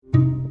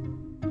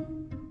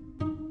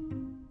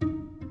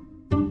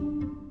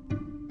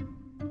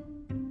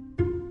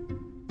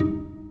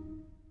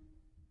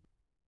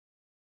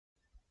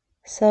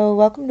So,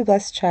 welcome to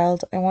Blessed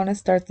Child. I want to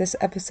start this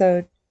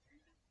episode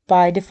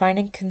by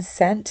defining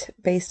consent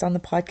based on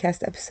the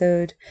podcast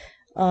episode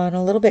on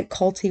a little bit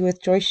culty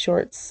with Joyce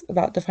Shorts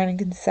about defining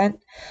consent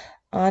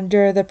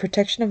under the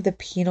protection of the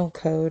penal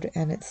code,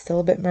 and it's still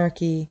a bit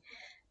murky.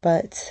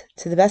 But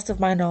to the best of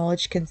my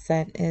knowledge,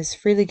 consent is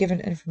freely given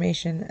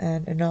information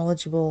and a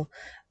knowledgeable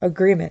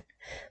agreement.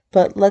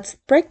 But let's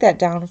break that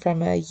down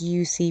from a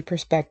UC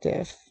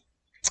perspective.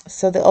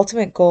 So the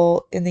ultimate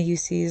goal in the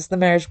UC is the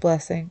marriage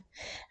blessing.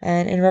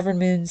 And in Reverend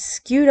Moon's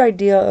skewed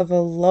idea of a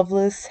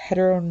loveless,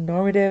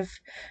 heteronormative,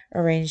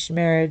 arranged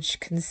marriage,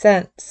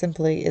 consent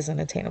simply isn't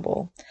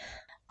attainable.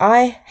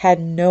 I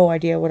had no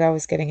idea what I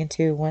was getting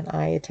into when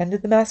I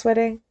attended the mass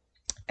wedding,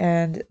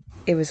 and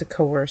it was a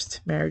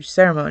coerced marriage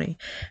ceremony.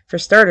 For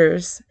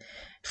starters,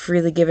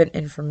 freely given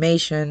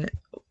information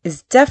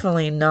is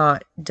definitely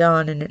not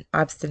done in an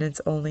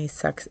abstinence only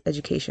sex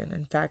education.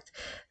 In fact,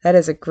 that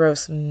is a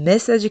gross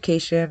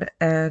miseducation,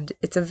 and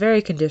it's a very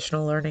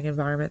conditional learning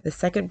environment. The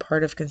second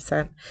part of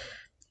consent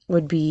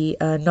would be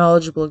a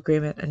knowledgeable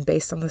agreement, and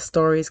based on the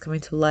stories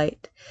coming to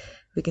light,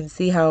 we can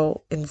see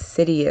how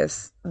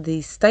insidious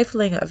the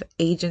stifling of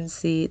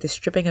agency, the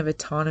stripping of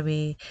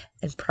autonomy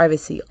and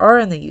privacy are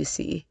in the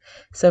UC.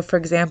 So, for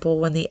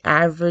example, when the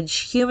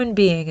average human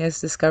being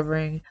is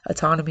discovering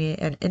autonomy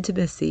and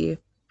intimacy,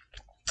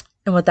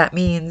 and what that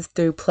means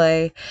through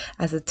play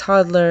as a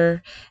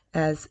toddler,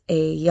 as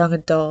a young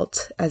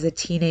adult, as a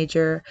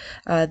teenager.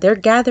 They're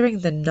gathering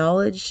the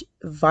knowledge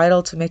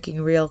vital to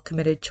making real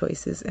committed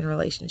choices in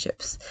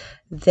relationships.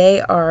 They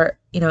are,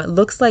 it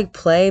looks like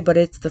play, but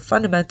it's the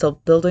fundamental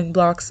building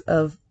blocks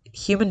of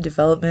human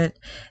development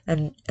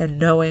and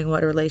knowing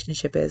what a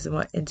relationship is and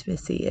what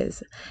intimacy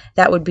is.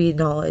 That would be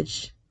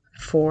knowledge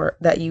for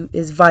that you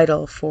is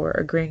vital for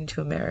agreeing to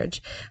a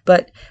marriage.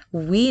 But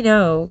we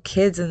know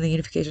kids in the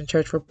Unification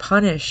Church were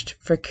punished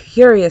for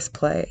curious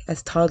play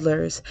as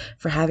toddlers,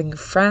 for having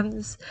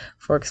friends,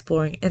 for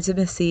exploring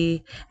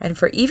intimacy, and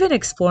for even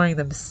exploring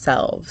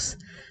themselves.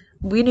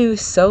 We knew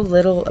so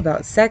little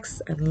about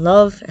sex and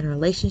love and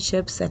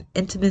relationships and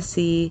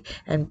intimacy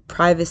and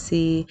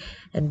privacy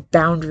and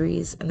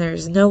boundaries, and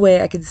there's no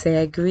way I can say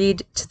I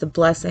agreed to the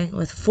blessing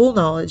with full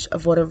knowledge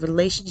of what a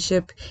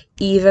relationship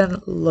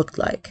even looked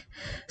like.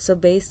 So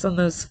based on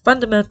those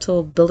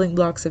fundamental building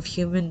blocks of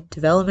human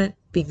development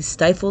being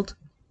stifled,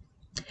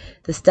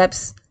 the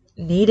steps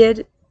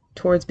needed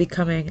towards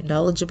becoming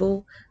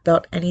knowledgeable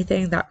about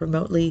anything that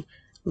remotely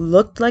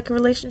looked like a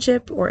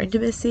relationship or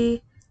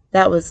intimacy,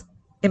 that was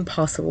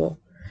impossible.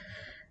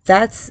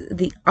 That's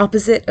the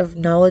opposite of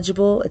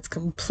knowledgeable. It's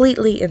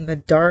completely in the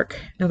dark,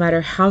 no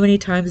matter how many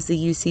times the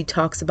UC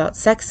talks about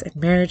sex and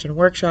marriage and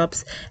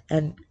workshops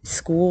and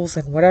schools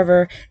and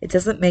whatever. It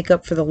doesn't make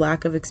up for the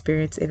lack of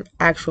experience in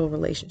actual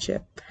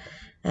relationship.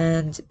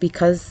 And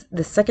because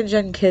the second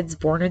gen kids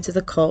born into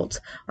the cult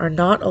are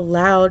not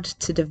allowed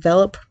to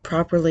develop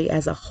properly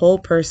as a whole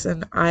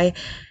person, I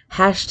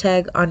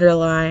hashtag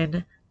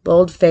underline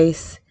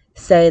boldface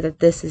say that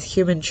this is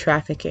human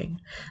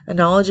trafficking. A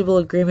knowledgeable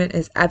agreement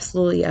is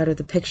absolutely out of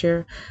the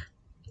picture.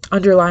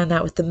 Underline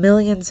that with the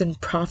millions in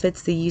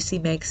profits the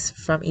UC makes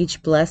from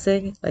each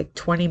blessing, like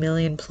 20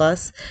 million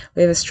plus,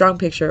 we have a strong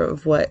picture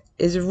of what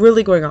is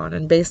really going on.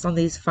 And based on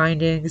these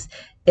findings,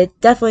 it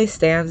definitely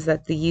stands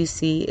that the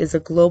UC is a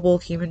global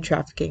human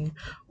trafficking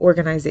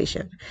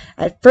organization.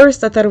 At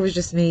first, I thought it was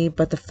just me,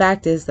 but the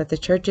fact is that the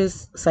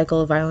church's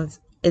cycle of violence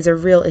is a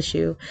real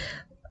issue.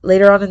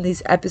 Later on in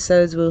these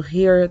episodes, we'll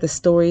hear the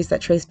stories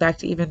that trace back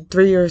to even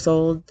 3 years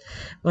old,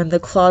 when the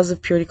claws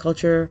of purity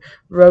culture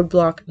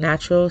roadblock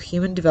natural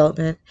human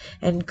development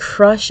and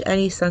crush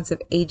any sense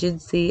of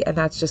agency, and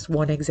that's just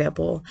one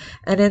example.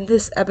 And in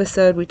this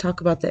episode, we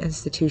talk about the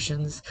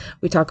institutions,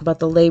 we talk about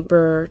the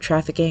labor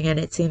trafficking, and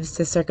it seems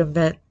to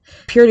circumvent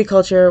purity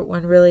culture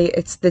when really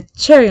it's the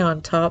cherry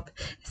on top.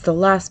 It's the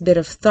last bit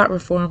of thought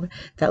reform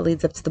that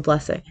leads up to the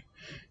blessing.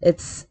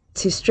 It's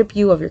to strip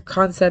you of your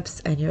concepts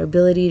and your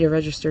ability to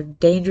register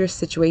dangerous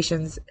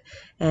situations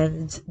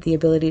and the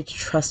ability to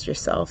trust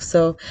yourself.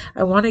 So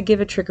I want to give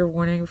a trigger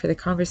warning for the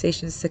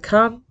conversations to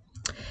come.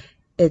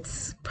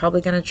 It's probably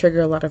going to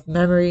trigger a lot of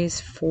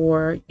memories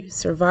for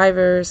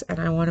survivors, and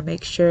I want to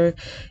make sure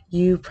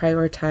you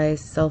prioritize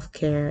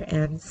self-care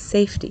and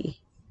safety.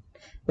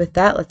 With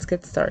that, let's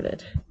get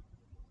started.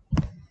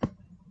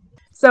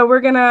 So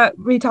we're going to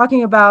be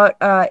talking about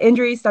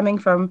injuries stemming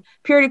from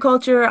purity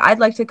culture. I'd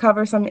like to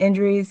cover some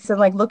injuries. So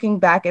like looking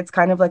back, it's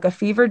kind of like a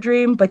fever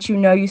dream, but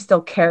you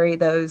still carry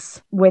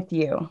those with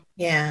you.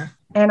 Yeah.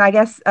 And I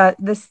guess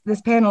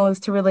this panel is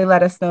to really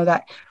let us know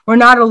that we're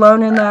not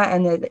alone in that,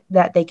 and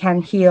that they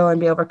can heal and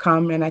be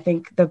overcome. And I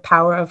think the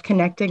power of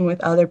connecting with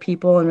other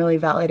people and really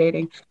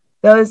validating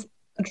those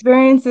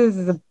experiences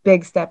is a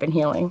big step in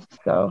healing.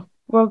 So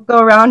we'll go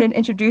around and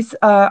introduce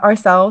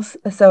ourselves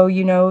so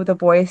you know the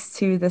voice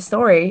to the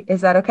story. Is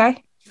that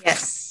okay?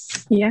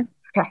 Yes. Yeah.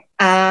 Okay.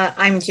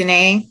 I'm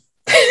Janae.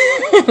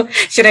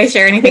 Should I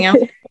share anything else?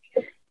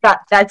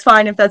 That's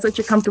fine if that's what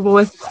you're comfortable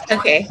with.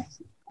 Okay.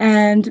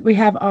 And we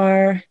have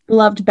our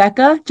beloved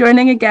Becca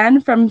joining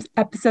again from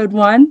episode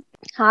 1.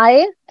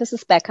 Hi, this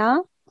is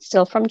Becca,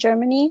 still from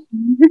Germany.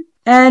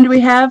 And we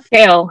have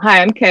Kale.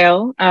 Hi, I'm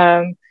Kale.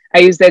 I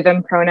use they,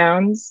 them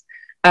pronouns.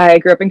 I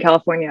grew up in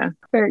California.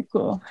 very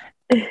cool.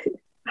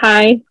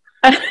 Hi,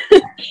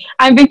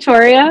 I'm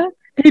Victoria.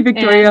 Hey,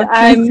 Victoria.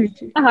 Nice to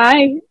meet you.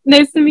 Hi,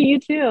 nice to meet you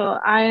too.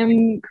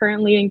 I'm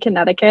currently in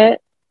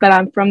Connecticut, but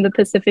I'm from the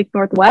Pacific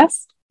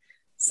Northwest.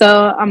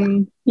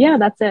 So, yeah,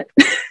 that's it.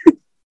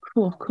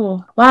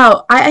 Cool.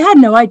 Wow, I had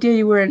no idea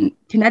you were in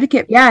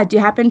Connecticut. Yeah, do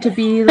you happen to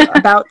be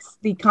about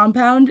the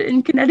compound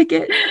in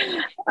Connecticut?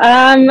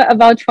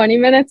 About 20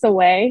 minutes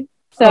away.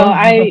 So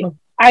Oh.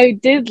 I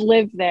did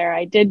live there.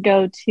 I did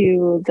go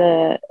to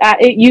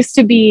it used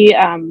to be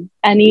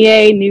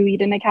NEA, New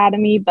Eden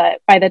Academy,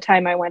 but by the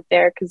time I went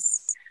there,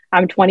 because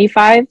I'm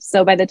 25,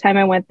 so by the time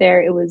I went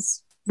there, it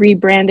was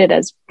rebranded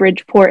as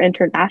Bridgeport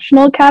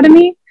International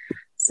Academy.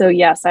 So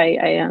yes,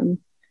 I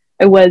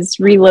was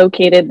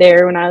relocated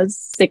there when I was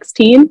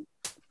 16,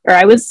 or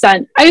I was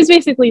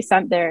basically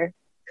sent there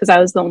because I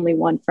was the only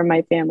one from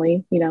my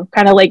family,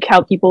 kind of like how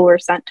people were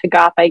sent to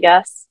GOP, I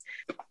guess.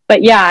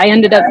 But yeah, I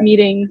ended up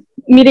meeting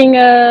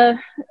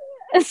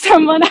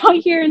someone out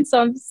here, and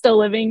so I'm still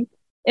living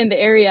in the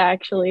area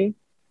actually.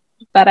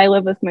 But I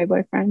live with my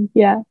boyfriend.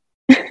 Yeah.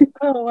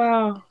 Oh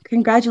wow!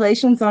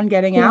 Congratulations on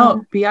getting Yeah.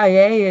 out.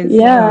 BIA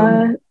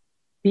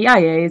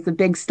is a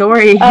big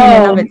story in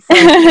and of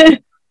itself.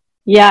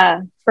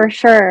 Yeah, for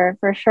sure.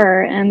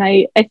 And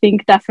I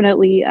think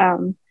definitely,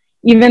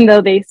 even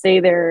though they say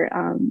they're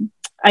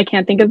I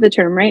can't think of the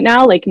term right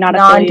now, like not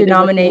affiliated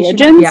with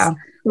religions. Yeah.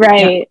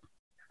 Right.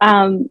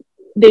 Yeah.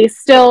 They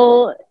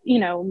still,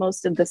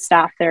 most of the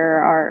staff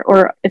there are,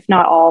 or if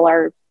not all,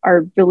 are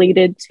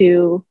related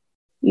to,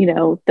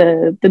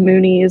 the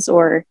Moonies,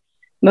 or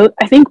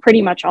I think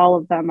pretty much all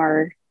of them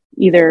are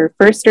either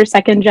first or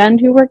second gen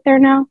who work there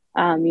now.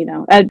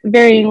 At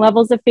varying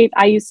levels of faith.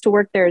 I used to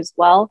work there as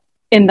well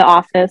in the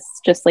office,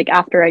 just like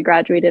after I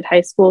graduated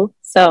high school.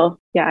 So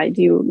yeah, I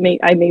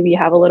maybe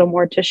have a little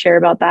more to share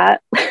about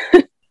that.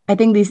 I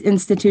think these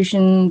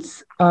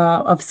institutions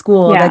of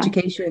school, of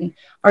education,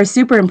 are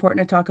super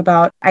important to talk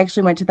about. I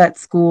actually went to that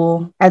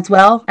school as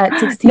well at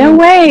 16. No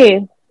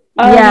way.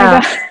 Oh yeah.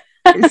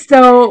 My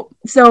God.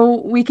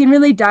 So we can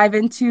really dive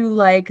into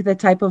like the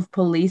type of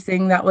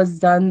policing that was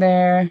done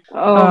there.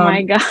 Oh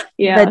my God.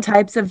 Yeah. The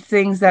types of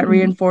things that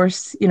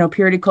reinforce,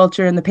 purity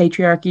culture and the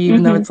patriarchy,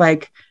 even though it's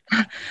like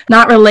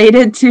not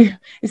related to,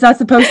 it's not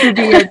supposed to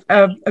be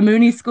a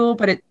Mooney school,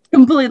 but it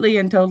completely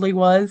and totally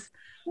was.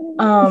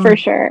 For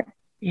sure.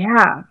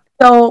 Yeah.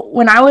 So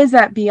when I was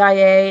at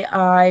BIA,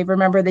 I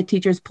remember the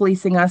teachers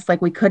policing us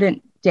like we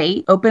couldn't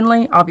date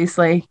openly,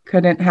 obviously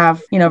couldn't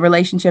have,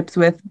 relationships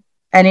with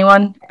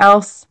anyone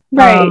else.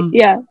 Right.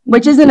 Yeah.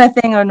 Which isn't a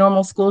thing a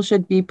normal school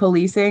should be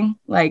policing,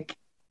 like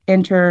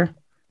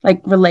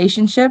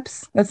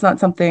relationships. That's not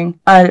something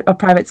a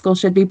private school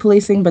should be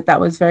policing, but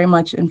that was very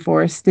much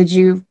enforced. Did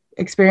you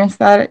experience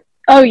that?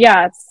 Oh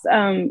yeah. It's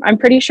I'm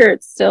pretty sure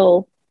it's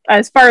still,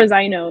 as far as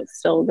I know, it's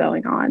still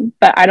going on,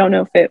 but I don't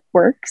know if it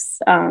works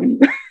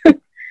 100%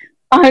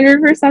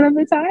 of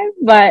the time.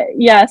 But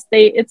yes,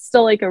 it's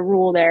still like a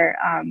rule there.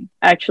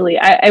 Actually,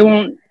 I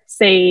won't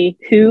say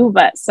who,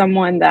 but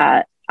someone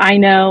that I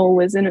know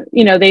was in,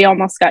 they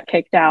almost got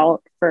kicked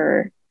out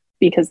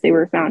because they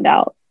were found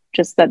out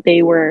just that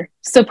they were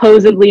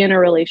supposedly in a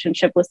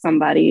relationship with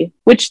somebody,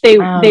 which they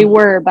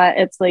were, but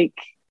it's like,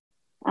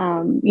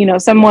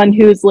 someone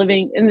who's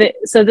living in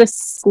so this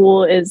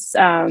school is,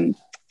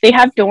 they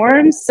have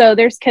dorms. So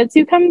there's kids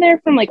who come there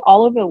from like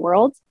all over the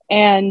world.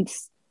 And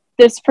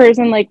this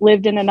person like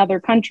lived in another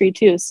country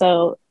too.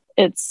 So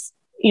it's,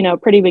 a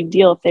pretty big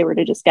deal if they were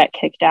to just get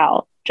kicked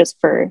out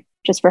just for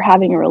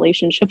having a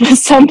relationship with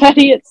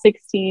somebody at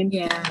 16.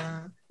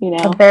 Yeah.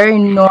 A very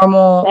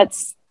normal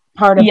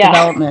part of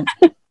development.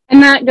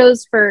 And that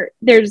goes for,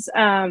 there's,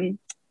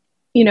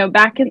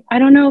 back in, I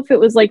don't know if it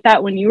was like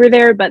that when you were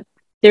there, but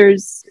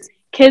there's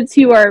kids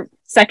who are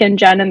second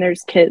gen, and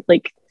there's kids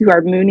like who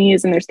are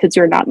Moonies, and there's kids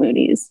who are not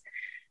Moonies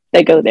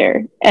that go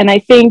there. And I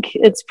think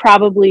it's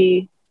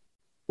probably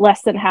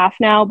less than half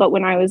now, but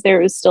when I was there,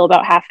 it was still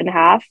about half and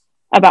half.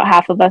 About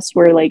half of us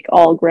were like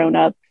all grown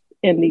up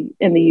in the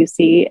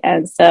UC.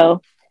 And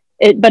so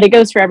but it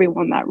goes for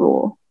everyone, that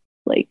rule.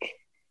 Like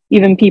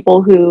even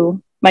people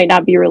who might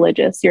not be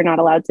religious, you're not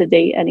allowed to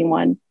date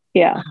anyone.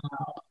 Yeah.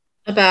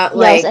 About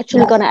I was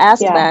actually going to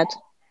ask that.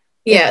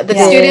 Yeah, the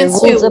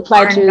students rules who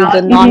apply to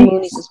the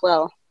non-Moonies as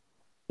well.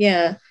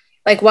 Yeah,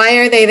 like why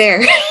are they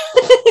there?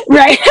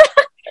 Right.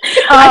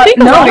 I think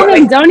a lot of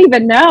them don't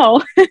even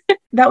know.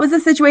 That was a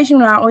situation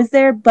when I was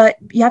there, but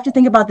you have to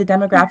think about the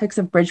demographics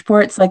of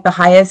Bridgeport. It's like the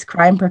highest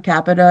crime per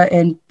capita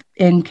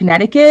in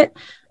Connecticut.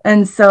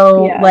 And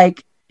so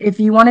like if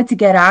you wanted to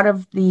get out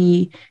of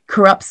the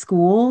corrupt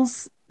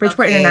schools,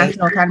 Bridgeport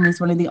International Academy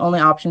is one of the only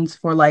options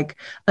for like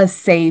a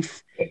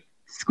safe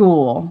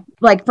school.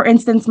 Like for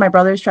instance, my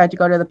brothers tried to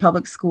go to the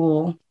public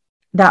school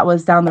that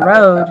was down the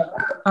road,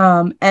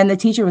 and the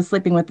teacher was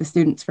sleeping with the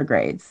students for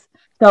grades.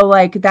 So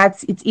like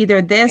it's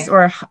either this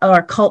or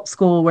cult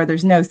school where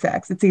there's no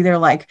sex. It's either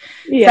like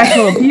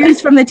sexual abuse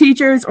from the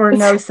teachers or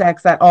no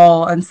sex at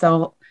all. And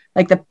so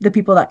like the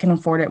people that can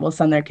afford it will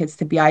send their kids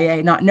to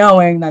BIA, not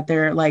knowing that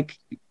they're like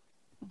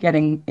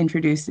getting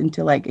introduced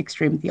into like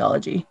extreme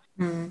theology.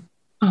 I'm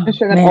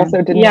sure that man.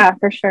 also didn't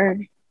for sure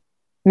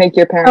make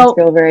your parents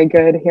feel very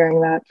good hearing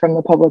that from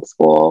the public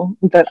school.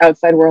 The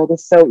outside world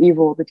is so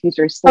evil. The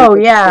teachers sleep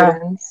with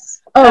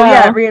students.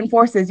 It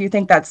reinforces. You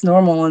think that's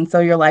normal, and so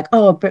you're like,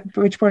 oh,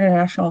 Bridgeport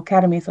International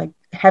Academy is like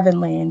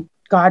heavenly and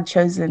God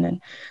chosen, and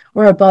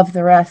we're above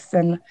the rest.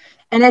 And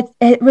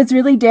it was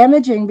really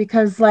damaging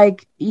because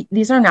like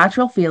these are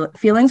natural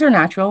feelings are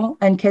natural,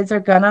 and kids are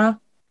gonna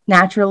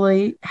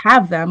naturally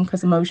have them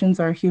because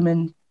emotions are a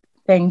human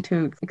thing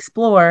to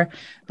explore.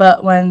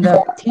 But when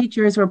the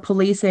teachers were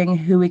policing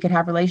who we could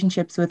have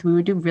relationships with, we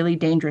would do really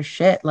dangerous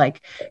shit,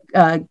 like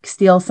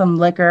steal some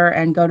liquor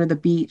and go to the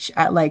beach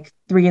at like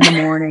 3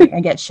 a.m.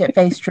 and get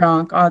shit-faced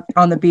drunk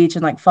on the beach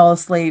and like fall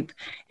asleep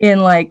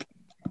in like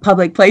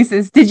public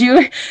places. Did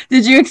you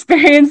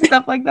experience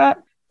stuff like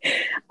that?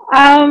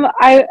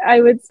 I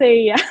would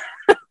say yeah.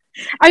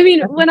 I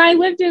mean, when I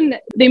lived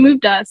they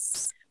moved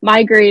us,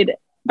 my grade,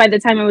 by the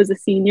time I was a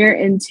senior,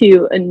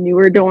 into a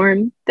newer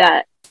dorm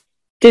that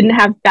didn't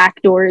have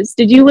back doors.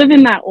 Did you live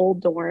in that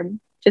old dorm?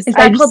 Is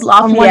that called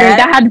Lafayette?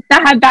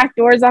 That had back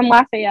doors on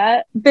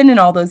Lafayette. Been in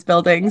all those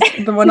buildings.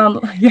 The one on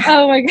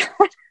Oh my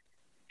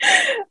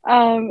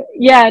god.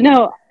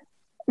 No.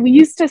 We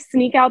used to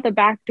sneak out the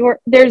back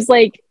door. There's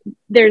like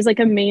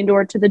a main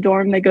door to the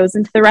dorm that goes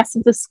into the rest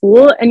of the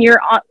school, and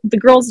the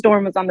girls'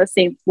 dorm was on the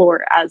same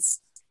floor as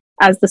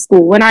the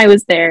school when I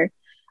was there.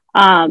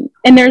 And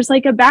there's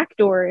like a back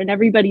door in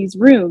everybody's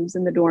rooms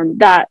in the dorm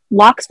that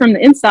locks from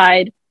the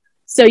inside.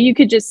 So you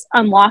could just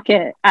unlock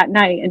it at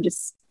night and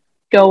just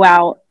go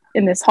out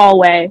in this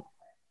hallway.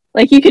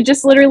 Like you could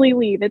just literally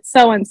leave. It's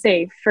so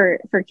unsafe for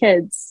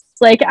kids.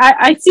 Like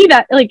I see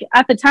that, like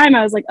at the time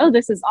I was like, oh,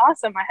 this is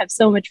awesome. I have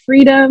so much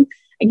freedom.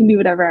 I can do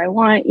whatever I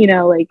want,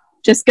 like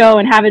just go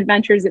and have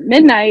adventures at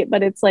midnight.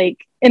 But it's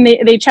like, and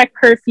they check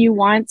curfew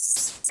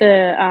once.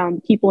 The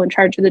people in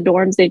charge of the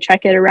dorms, they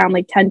check it around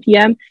like 10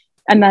 p.m.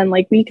 And then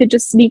like we could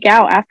just sneak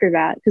out after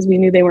that because we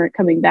knew they weren't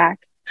coming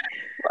back.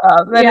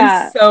 Wow,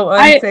 that is so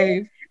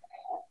unsafe.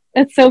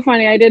 It's so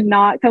funny. I did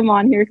not come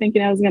on here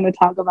thinking I was going to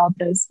talk about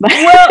this, but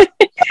well,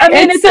 I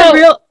mean, it's so, a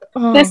real.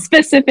 This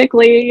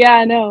specifically,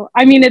 yeah, no.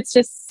 I mean, it's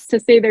just to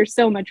say there's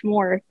so much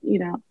more,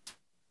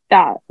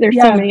 that there's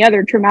so many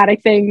other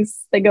traumatic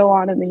things that go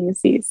on in the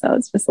UC. So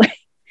it's just like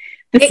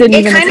this didn't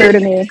even occur to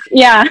me.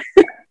 Yeah,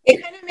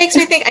 it kind of makes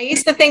me think. I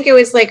used to think it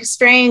was like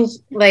strange,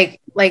 like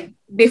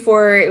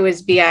before it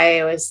was BI,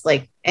 it was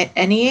like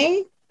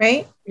NEA,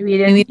 right? New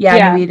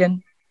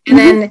Eden. And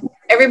then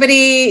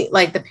everybody,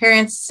 like the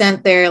parents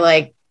sent their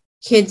like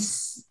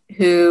kids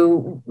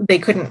who they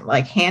couldn't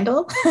like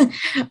handle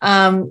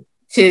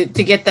to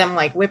get them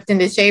like whipped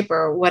into shape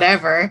or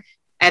whatever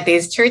at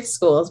these church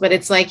schools. But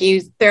it's like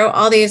you throw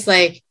all these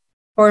like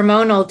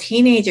hormonal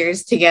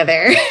teenagers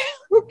together.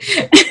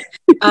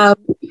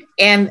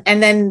 And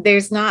then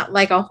there's not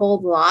like a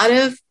whole lot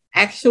of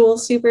actual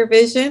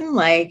supervision.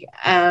 Like,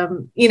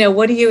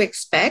 what do you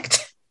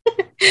expect?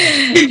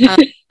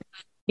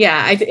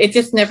 It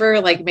just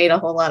never like made a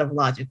whole lot of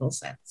logical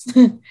sense.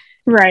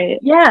 Right.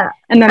 Yeah.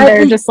 And then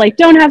they're just like,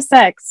 don't have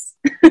sex.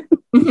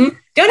 Mm-hmm.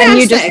 Don't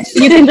have sex.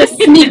 You can just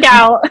sneak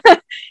out.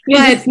 you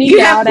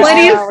have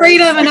plenty of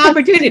freedom and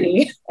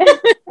opportunity.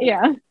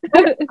 Yeah.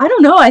 I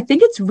don't know. I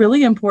think it's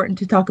really important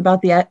to talk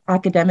about the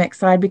academic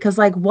side because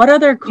like what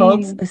other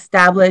cults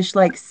establish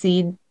like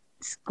seed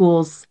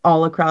schools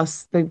all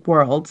across the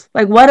world?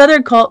 Like what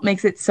other cult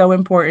makes it so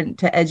important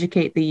to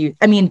educate the youth?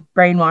 I mean,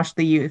 brainwash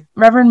the youth.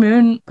 Reverend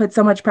Moon put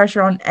so much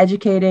pressure on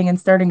educating and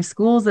starting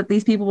schools that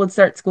these people would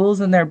start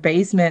schools in their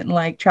basement and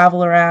like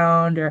travel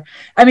around, or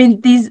I mean,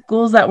 these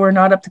schools that were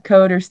not up to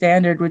code or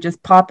standard would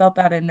just pop up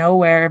out of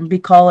nowhere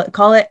and call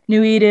it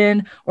New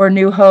Eden or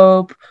New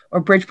Hope or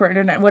Bridgeport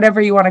Internet,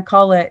 whatever you want to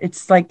call it.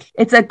 It's like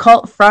it's a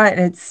cult front,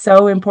 and it's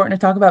so important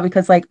to talk about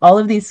because like all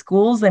of these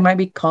schools, they might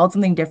be called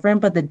something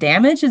different, but the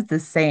damage is the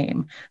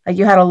same. Like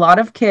you had a lot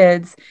of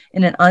kids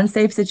in an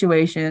unsafe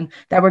situation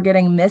that were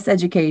getting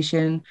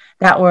miseducation,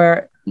 that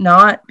were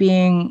not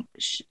being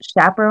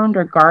chaperoned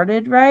or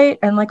guarded right,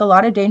 and like a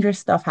lot of dangerous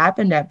stuff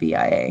happened at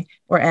BIA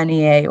or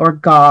NEA or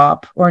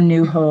GOP or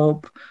New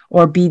Hope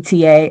or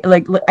BTA.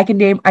 Like I can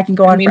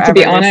go on forever. To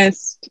be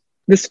honest,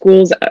 the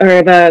schools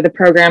or the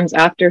programs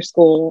after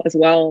school as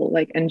well,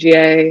 like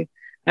NGA,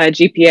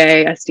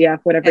 GPA, SDF,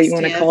 whatever you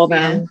want to call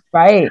them.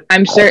 Right.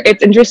 I'm sure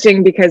it's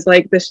interesting because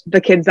like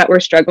the kids that were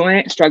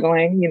struggling,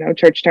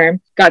 church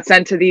term, got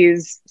sent to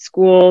these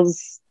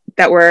schools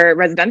that were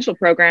residential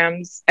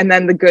programs, and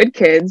then the good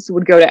kids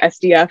would go to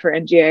SDF or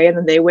NGA, and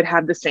then they would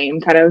have the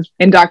same kind of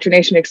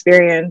indoctrination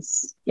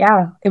experience.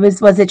 Yeah.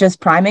 Was it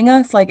just priming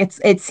us? Like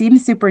it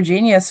seems super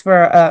genius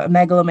for a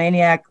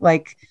megalomaniac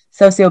like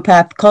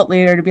sociopath cult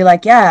leader to be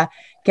like, yeah,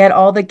 get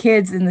all the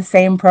kids in the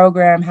same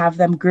program, have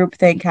them group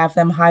think, have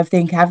them hive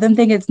think, have them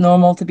think it's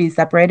normal to be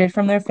separated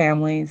from their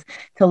families,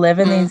 to live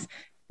in these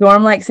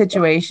dorm-like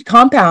situation,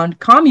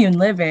 commune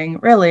living,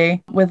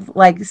 really, with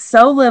like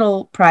so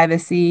little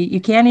privacy. You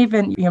can't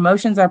even, your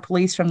emotions are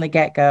policed from the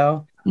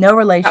get-go. No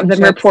relationships. Have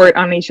them report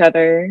on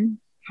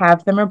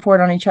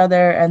each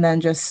other. And then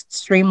just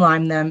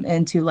streamline them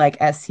into like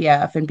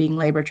STF and being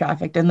labor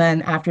trafficked. And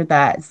then after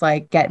that, it's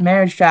like get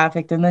marriage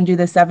trafficked and then do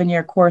the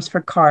 7-year course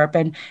for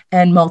CARP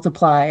and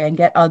multiply and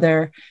get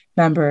other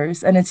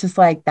members. And it's just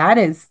like, that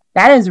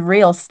is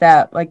real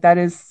step. Like that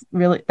is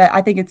really, that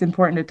I think it's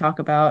important to talk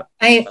about.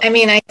 I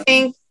mean,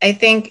 I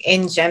think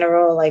in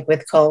general, like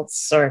with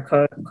cults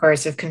or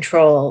coercive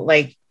control,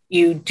 like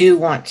you do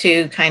want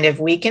to kind of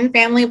weaken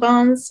family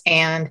bonds.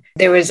 And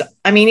there was,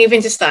 I mean,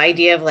 even just the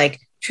idea of like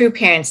true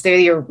parents, they're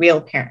your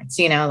real parents,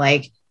 you know,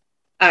 like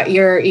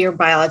your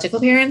biological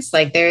parents,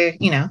 like they're,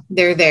 you know,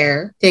 they're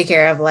there, take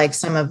care of like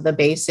some of the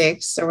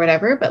basics or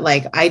whatever. But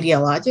like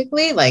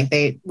ideologically, like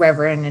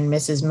Reverend and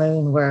Mrs.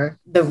 Moon were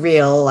the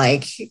real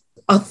like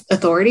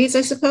authorities,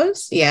 I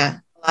suppose. Yeah.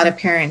 A lot of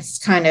parents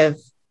kind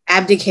of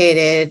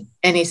abdicated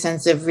any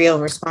sense of real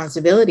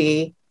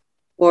responsibility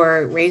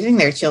for raising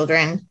their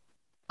children.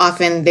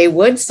 Often they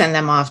would send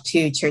them off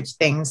to church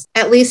things,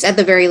 at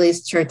the very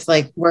least, church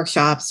like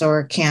workshops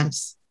or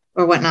camps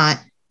or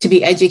whatnot to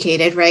be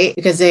educated, right?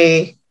 Because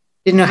they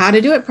didn't know how to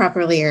do it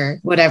properly or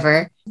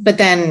whatever. But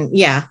then,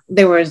 yeah,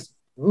 there was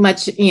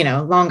much, you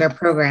know, longer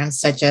programs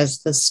such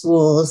as the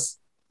schools,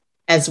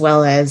 as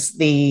well as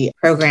the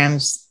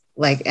programs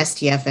like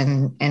STF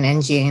and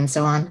NGA and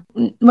so on.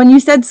 When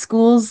you said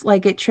schools,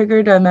 like it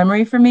triggered a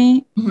memory for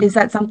me. Mm-hmm. Is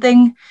that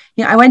something,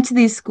 you know, I went to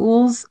these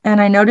schools and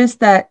I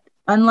noticed that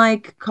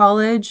unlike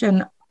college,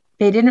 and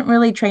they didn't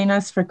really train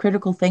us for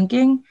critical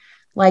thinking.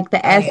 Like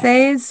the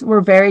essays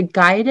were very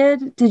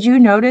guided. Did you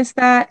notice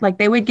that? Like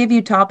they would give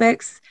you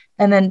topics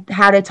and then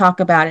how to talk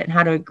about it and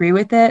how to agree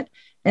with it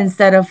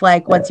instead of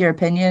like, what's your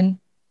opinion?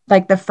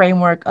 Like the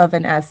framework of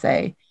an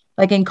essay.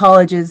 Like in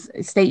colleges,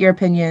 state your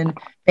opinion,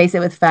 base it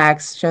with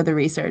facts, show the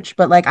research.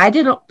 But like I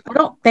don't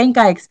think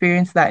I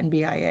experienced that in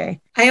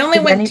BIA. I only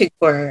went to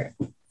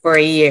for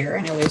a year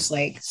and it was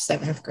like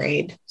 7th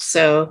grade.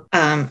 So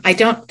I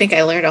don't think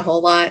I learned a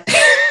whole lot.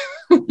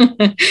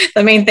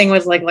 The main thing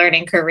was like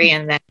learning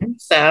Korean then.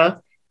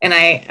 So, and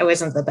I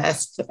wasn't the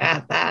best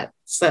at that.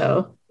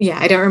 So yeah,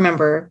 I don't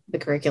remember the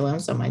curriculum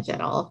so much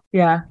at all.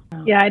 Yeah.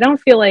 Yeah, I don't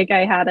feel like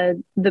I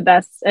had the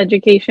best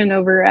education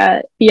over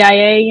at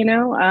BIA, you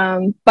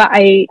know, but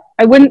I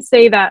wouldn't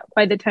say that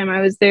by the time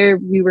I was there,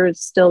 we were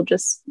still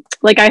just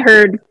like, I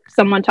heard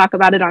someone talk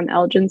about it on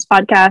Elgin's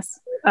podcast,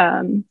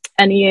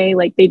 NEA,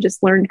 like they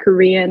just learned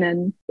Korean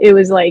and it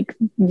was like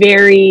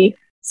very,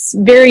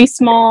 very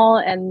small.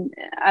 And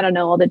I don't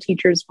know, all the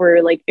teachers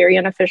were like very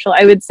unofficial.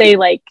 I would say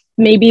like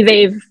maybe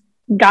they've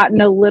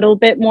gotten a little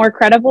bit more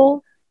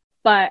credible,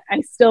 but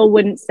I still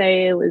wouldn't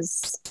say it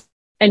was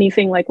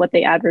anything like what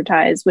they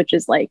advertise, which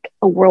is like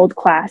a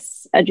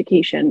world-class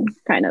education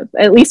kind of,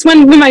 at least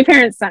when my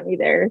parents sent me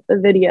the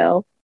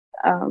video,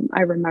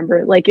 I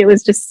remember like it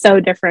was just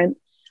so different.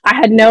 I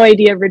had no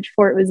idea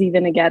Bridgeport was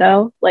even a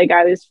ghetto. Like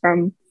I was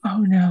from,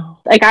 oh no,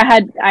 like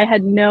I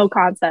had no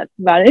concept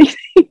about it.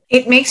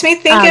 It makes me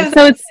think of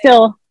so it's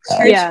still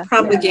church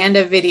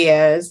propaganda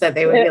videos that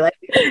they would be like,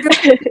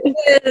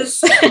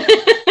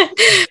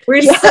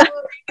 we're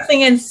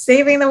celebrating and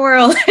saving the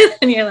world.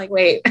 And you're like,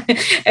 wait,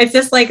 it's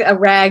just like a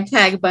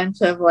ragtag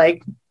bunch of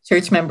like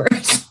church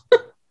members.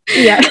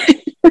 Yeah.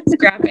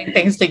 Scrapping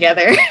things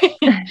together.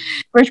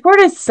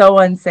 Bridgeport is so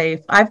unsafe.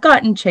 I've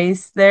gotten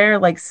chased there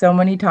like so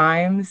many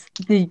times.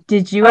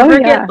 Did you ever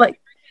get like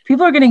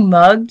people are getting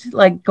mugged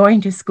like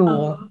going to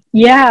school?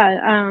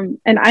 Yeah.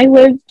 And I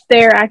lived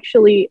there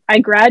actually. I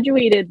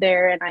graduated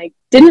there and I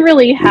didn't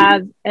really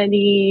have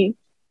any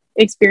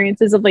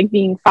experiences of like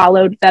being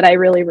followed that I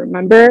really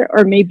remember,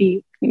 or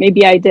maybe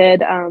I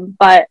did.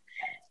 But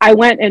I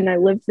went and I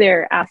lived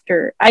there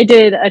after I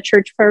did a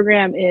church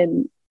program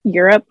in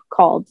Europe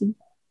called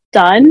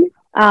Done.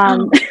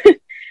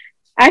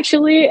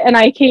 Actually, and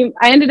I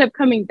ended up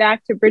coming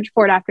back to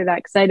Bridgeport after that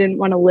because I didn't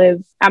want to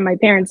live at my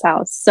parents'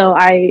 house. So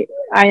I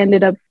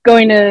ended up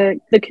going to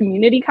the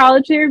community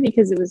college there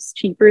because it was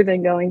cheaper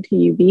than going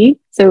to UB.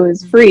 So it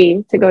was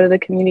free to go to the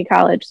community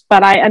college.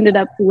 But I ended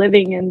up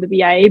living in the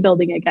BIA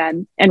building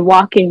again and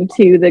walking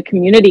to the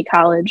community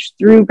college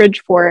through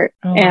Bridgeport.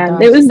 And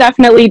gosh. It was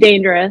definitely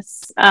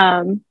dangerous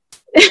doing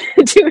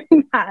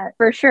that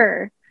for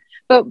sure.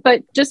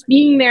 But just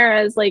being there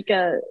as like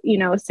a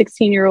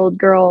 16-year-old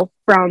girl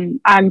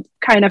I'm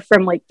kind of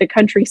from like the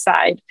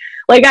countryside.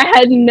 Like I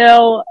had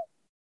no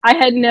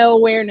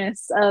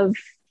awareness of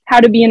how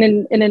to be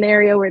in an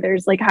area where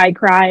there's like high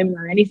crime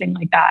or anything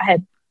like that.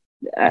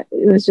 It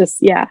was just,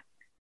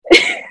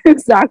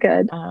 it's not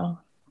good. Oh.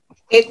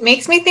 It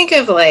makes me think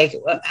of like,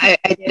 I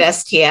did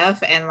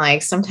STF and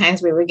like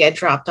sometimes we would get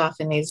dropped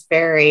off in these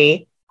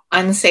very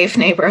unsafe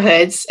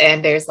neighborhoods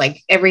and there's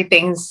like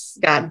everything's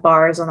got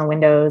bars on the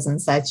windows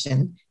and such,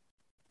 and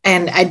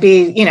I'd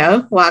be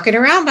walking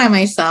around by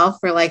myself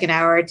for like an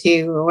hour or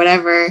two or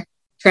whatever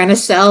trying to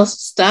sell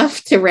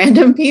stuff to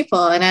random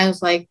people, and I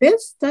was like,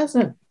 this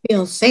doesn't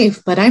feel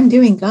safe, but I'm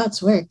doing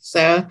God's work.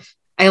 So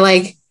I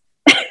like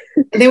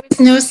there was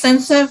no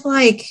sense of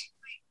like,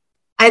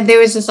 there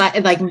was just like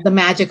the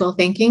magical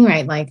thinking,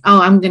 right? Like,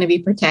 oh, I'm going to be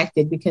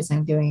protected because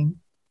I'm doing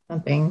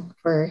something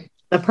for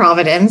the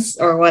Providence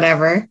or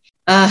whatever.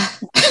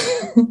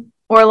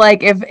 Or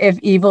like if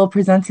evil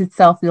presents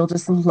itself, you'll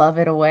just love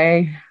it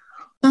away.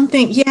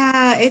 Something,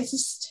 yeah. It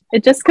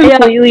just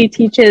completely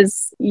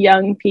teaches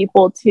young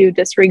people to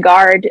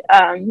disregard,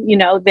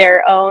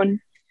 their own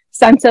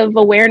sense of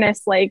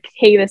awareness. Like,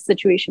 hey, this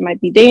situation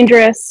might be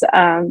dangerous.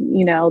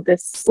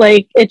 This,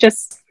 like, it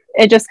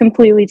just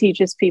completely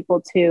teaches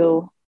people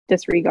to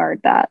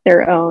disregard that,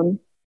 their own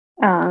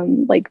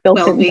like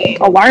built-in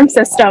alarm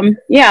system.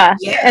 Yeah.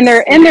 Yes. And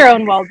their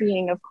own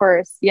well-being, of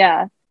course.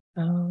 Yeah.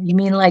 Oh, you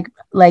mean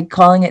like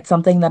calling it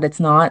something that it's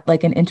not,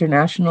 like an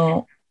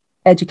international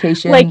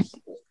education, like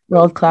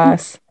world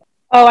class?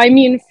 Oh, I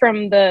mean,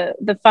 from the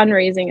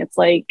fundraising, it's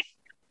like,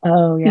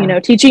 oh yeah,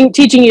 teaching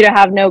you to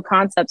have no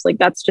concepts, like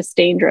that's just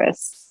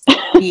dangerous.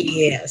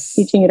 Yes.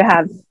 Teaching you to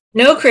have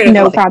no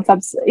critical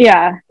concepts.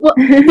 Yeah. Well,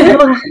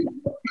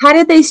 how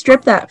did they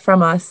strip that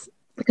from us?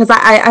 Because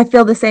I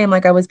feel the same.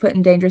 Like, I was put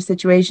in dangerous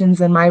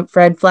situations and my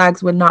red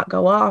flags would not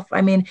go off.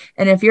 I mean,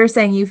 and if you're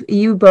saying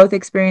you both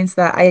experienced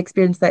that, I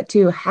experienced that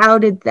too. How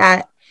did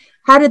that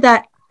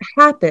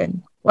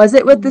happen? Was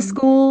it with the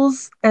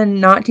schools and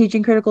not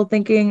teaching critical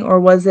thinking, or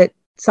was it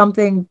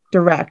something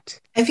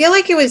direct? I feel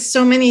like it was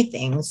so many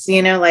things,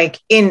 like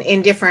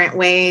in different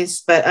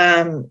ways. But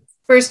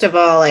first of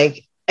all,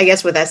 like, I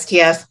guess with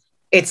STF,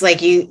 it's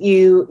like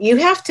you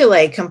have to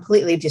like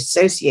completely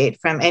dissociate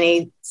from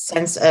any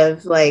sense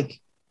of like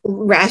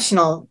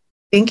rational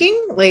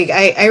thinking. Like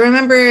I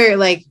remember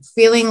like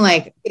feeling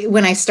like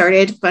when I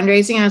started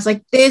fundraising, I was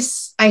like,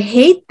 I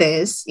hate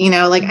this,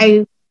 like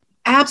I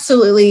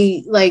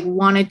absolutely like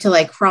wanted to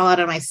like crawl out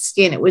of my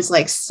skin. It was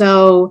like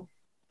so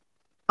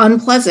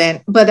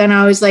unpleasant. But then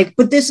I was like,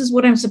 but this is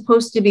what I'm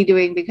supposed to be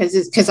doing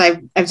because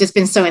I've just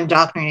been so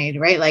indoctrinated,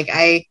 right? Like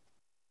I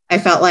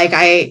felt like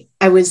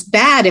I was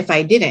bad if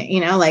I didn't,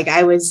 like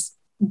I was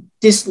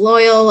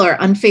disloyal or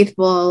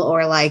unfaithful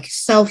or like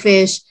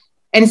selfish.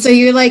 And so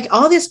you're like,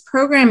 all this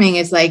programming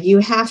is like, you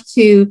have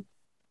to,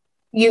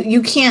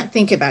 you can't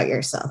think about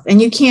yourself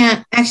and you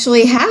can't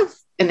actually have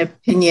an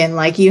opinion.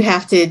 Like you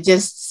have to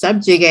just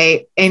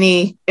subjugate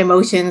any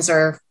emotions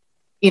or,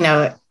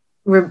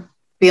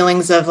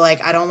 feelings of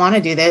like, I don't want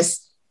to do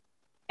this,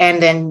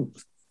 and then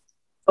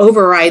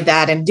override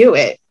that and do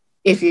it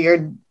if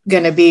you're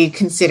going to be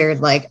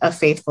considered like a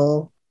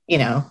faithful,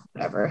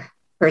 whatever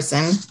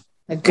person,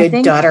 a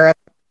good daughter,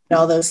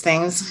 all those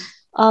things.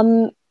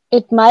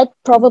 It might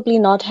probably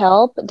not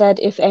help that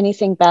if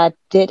anything bad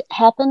did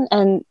happen,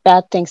 and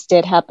bad things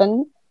did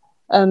happen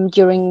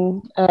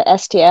during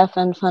STF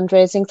and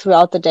fundraising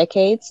throughout the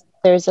decades.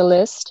 There's a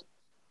list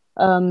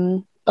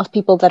of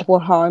people that were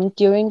harmed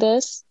during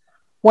this.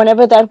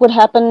 Whenever that would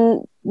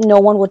happen, no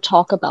one would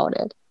talk about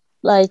it.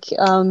 Like,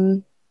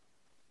 I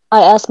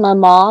asked my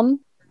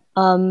mom,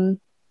 and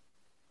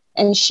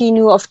she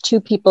knew of 2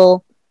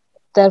 people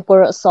that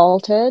were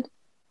assaulted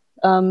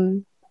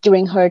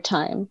during her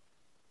time.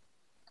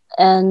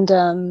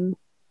 And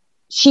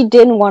she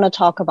didn't want to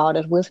talk about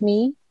it with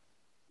me.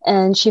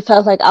 And she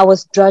felt like I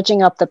was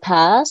drudging up the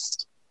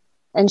past.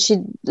 And she,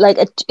 like,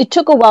 it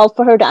took a while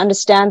for her to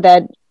understand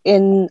that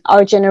in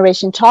our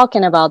generation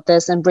talking about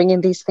this and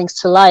bringing these things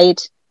to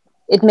light,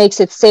 it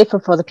makes it safer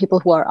for the people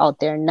who are out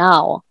there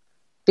now.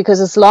 Because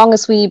as long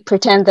as we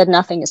pretend that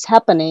nothing is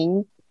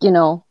happening,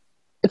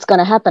 it's going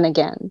to happen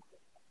again.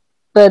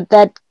 But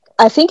that,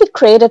 I think it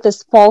created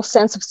this false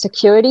sense of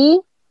security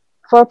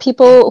for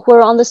people who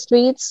are on the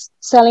streets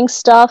selling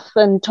stuff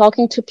and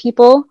talking to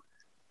people,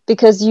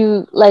 because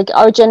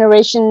our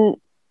generation,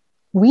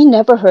 we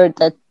never heard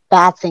that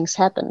bad things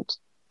happened.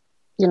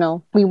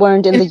 We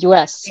weren't in the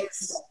US.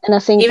 And I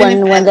think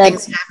when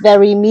that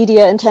very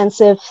media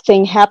intensive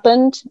thing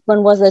happened,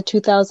 when was it,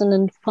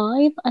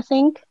 2005, I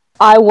think?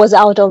 I was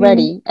out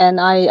already, and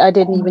I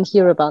didn't even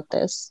hear about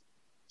this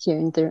here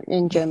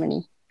in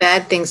Germany.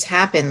 Bad things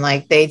happen,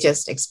 like they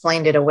just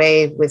explained it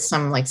away with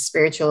some like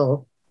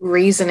spiritual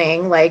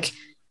reasoning, like,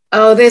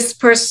 oh, this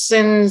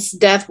person's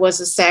death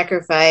was a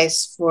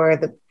sacrifice for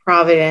the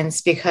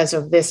Providence because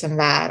of this and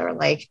that, or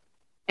like,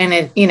 and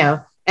it,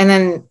 and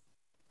then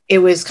it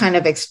was kind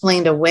of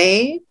explained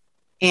away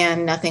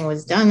and nothing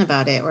was done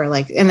about it, or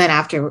like, and then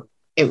after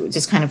it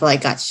just kind of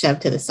like got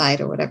shoved to the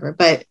side or whatever.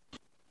 But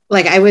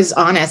like, I was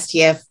on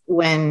STF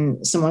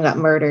when someone got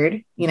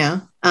murdered,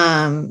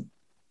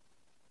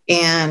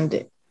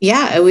 and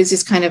yeah, it was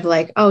just kind of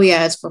like, oh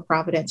yeah, it's for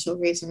providential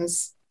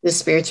reasons, the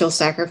spiritual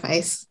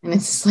sacrifice. And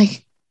it's just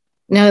like,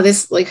 no,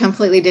 this like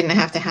completely didn't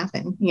have to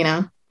happen,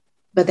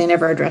 but they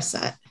never addressed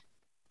that.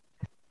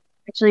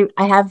 Actually,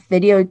 I have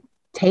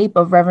videotape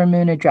of Reverend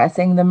Moon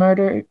addressing the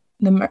murder,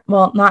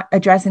 well, not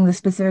addressing the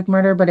specific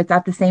murder, but it's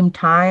at the same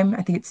time.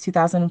 I think it's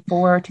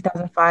 2004,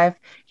 2005.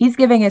 He's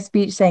giving a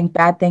speech saying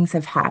bad things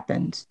have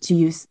happened to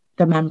you,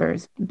 the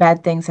members.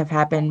 Bad things have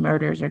happened,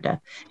 murders or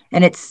death.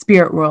 And it's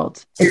spirit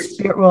world. It's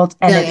spirit world,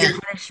 and it's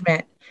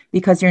punishment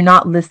because you're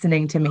not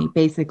listening to me.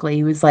 Basically,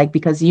 he was like,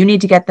 because you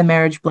need to get the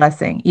marriage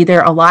blessing,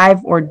 either alive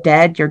or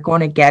dead, you're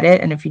going to get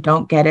it. And if you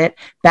don't get it,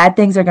 bad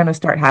things are going to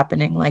start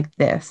happening like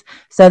this.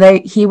 So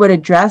he would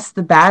address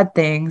the bad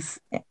things,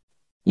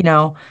 you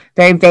know,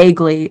 very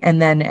vaguely,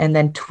 and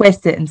then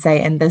twist it and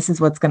say, and this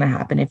is what's going to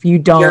happen if you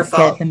don't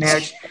get the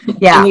marriage.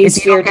 Yeah,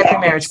 if you don't get the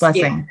marriage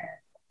blessing. Yeah.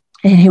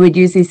 And he would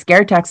use these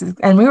scare tactics,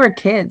 and we were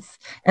kids,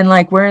 and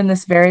like we're in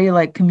this very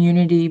like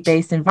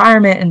community-based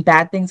environment, and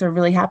bad things are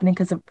really happening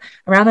because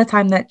around the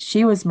time that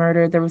she was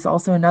murdered, there was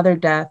also another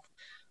death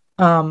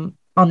on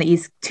the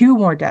East, 2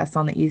 more deaths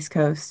on the East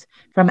Coast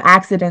from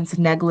accidents,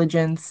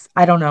 negligence.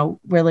 I don't know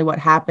really what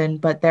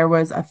happened, but there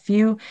was a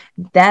few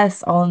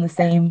deaths all in the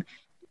same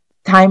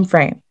time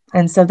frame,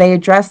 and so they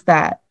addressed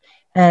that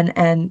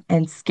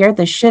and scared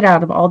the shit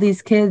out of all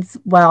these kids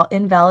while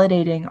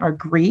invalidating our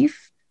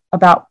grief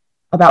about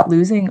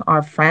losing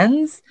our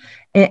friends,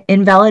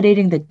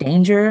 invalidating the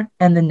danger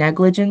and the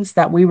negligence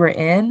that we were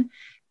in,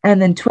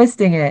 and then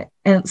twisting it.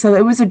 And so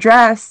it was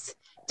addressed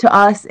to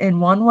us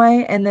in one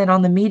way, and then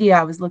on the media,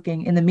 I was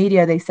looking in the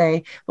media, they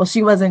say, well,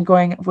 she wasn't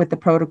going with the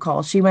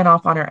protocol, she went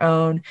off on her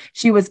own,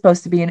 she was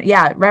supposed to be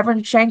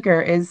Reverend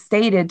Schenker is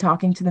stated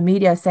talking to the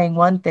media saying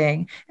one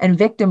thing and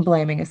victim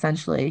blaming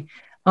essentially,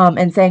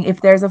 and saying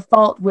if there's a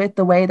fault with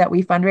the way that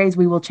we fundraise,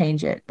 we will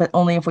change it, but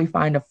only if we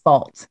find a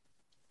fault.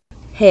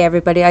 Hey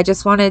everybody, I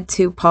just wanted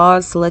to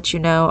pause to let you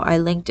know I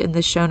linked in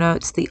the show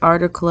notes the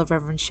article of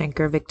Reverend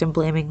Schenker victim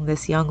blaming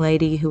this young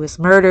lady who was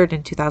murdered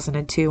in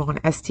 2002 on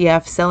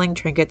STF selling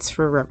trinkets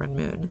for Reverend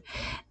Moon.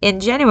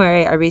 In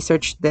January, I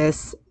researched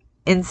this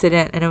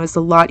incident and it was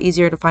a lot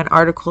easier to find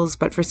articles,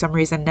 but for some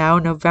reason now,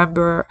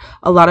 November,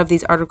 a lot of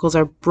these articles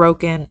are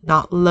broken,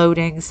 not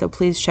loading, so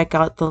please check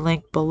out the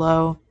link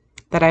below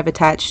that I've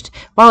attached.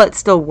 While it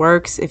still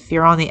works, if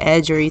you're on the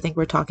edge or you think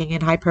we're talking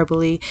in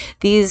hyperbole,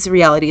 these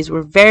realities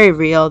were very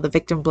real, the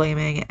victim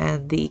blaming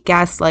and the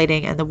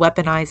gaslighting and the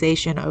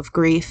weaponization of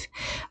grief.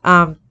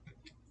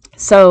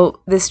 So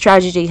this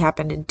tragedy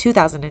happened in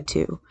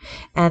 2002,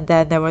 and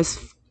then there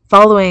was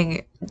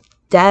following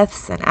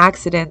deaths and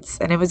accidents,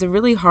 and it was a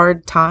really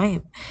hard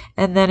time.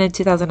 And then in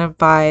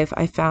 2005,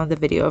 I found the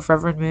video of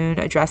Reverend Moon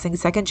addressing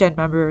second gen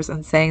members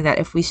and saying that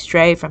if we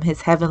stray from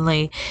his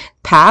heavenly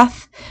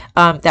path,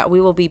 that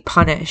we will be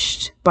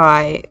punished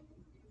by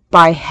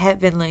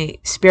heavenly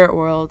spirit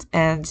world,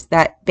 and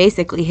that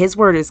basically his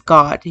word is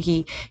God.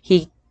 He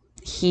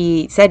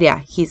said, yeah,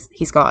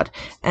 he's God,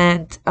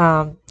 and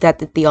that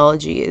the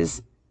theology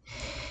is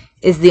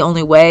the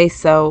only way.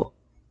 So,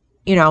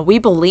 you know, we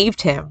believed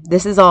him.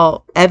 This is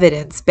all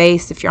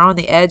evidence-based. If you're on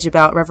the edge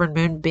about Reverend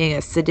Moon being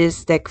a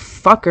sadistic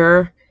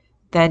fucker,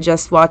 then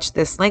just watch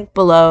this link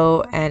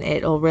below and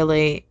it'll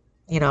really,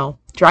 you know,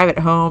 drive it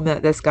home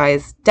that this guy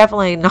is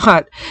definitely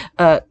not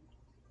a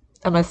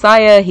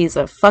messiah. He's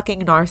a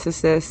fucking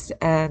narcissist,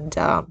 and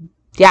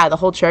the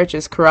whole church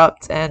is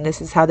corrupt, and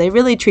this is how they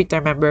really treat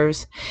their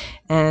members.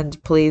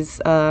 And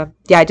please, I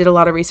did a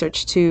lot of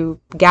research to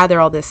gather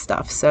all this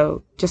stuff,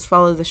 so just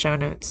follow the show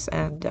notes.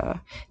 And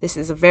this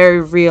is very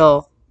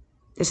real,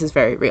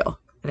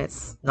 and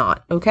it's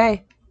not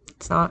okay.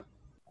 It's not.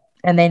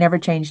 And they never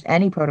changed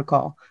any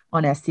protocol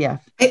on STF.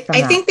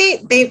 I think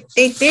they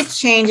did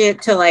change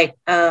it to like,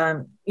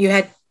 you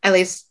had, at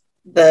least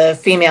the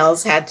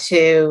females had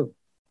to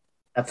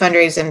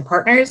fundraise in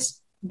partners.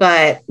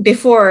 But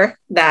before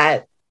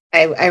that,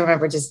 I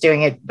remember just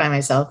doing it by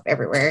myself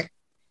everywhere.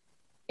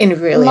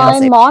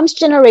 My mom's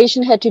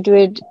generation had to do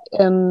it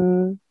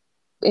in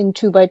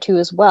 2x2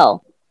 as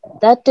well.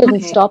 That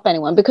didn't stop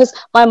anyone, because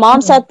my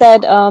mom said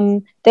that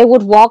they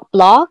would walk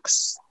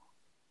blocks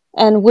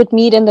and would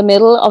meet in the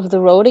middle of the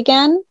road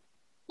again.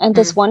 And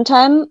this one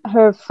time,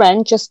 her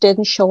friend just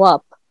didn't show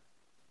up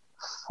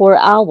for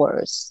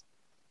hours.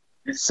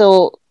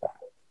 So,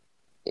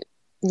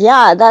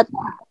 yeah, that,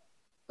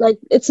 like,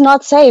 it's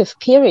not safe,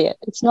 period.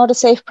 It's not a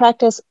safe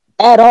practice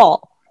at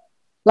all.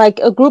 Like,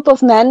 a group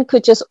of men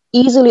could just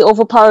easily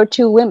overpower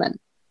 2 women.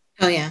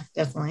 Oh, yeah,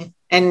 definitely.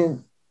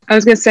 And I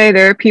was going to say,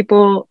 there are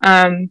people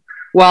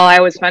while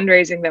I was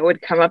fundraising that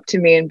would come up to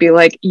me and be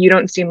like, you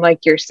don't seem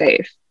like you're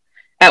safe.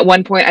 At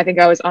one point, I think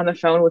I was on the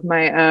phone with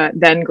my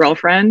then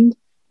girlfriend,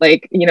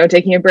 like, you know,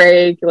 taking a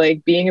break,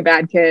 like being a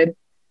bad kid.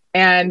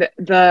 And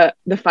the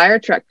fire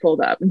truck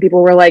pulled up and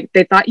people were like,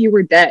 they thought you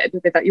were dead.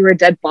 They thought you were a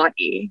dead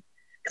body.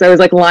 Because I was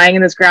like lying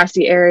in this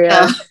grassy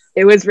area.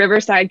 It was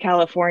Riverside,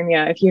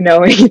 California, if you know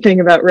anything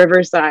about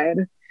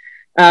Riverside.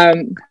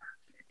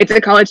 It's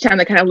a college town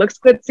that kind of looks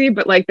glitzy,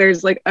 but like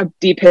there's like a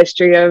deep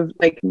history of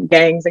like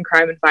gangs and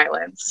crime and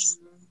violence,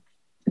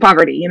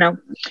 poverty, you know?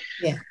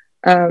 Yeah.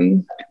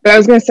 But I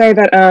was going to say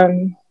that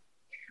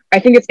I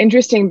think it's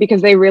interesting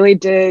because they really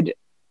did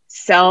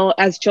sell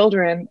as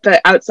children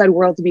the outside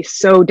world to be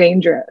so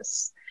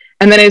dangerous.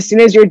 And then as soon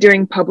as you're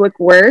doing public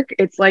work,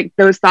 it's like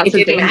those thoughts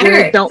of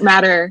danger don't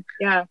matter.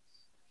 Yeah.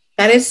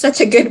 That is such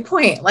a good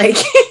point. Like,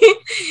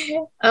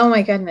 oh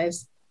my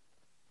goodness.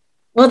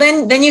 Well,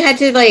 then you had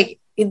to like,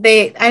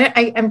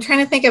 I'm trying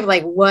to think of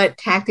like what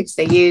tactics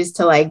they use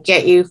to like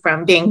get you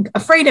from being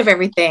afraid of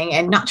everything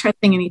and not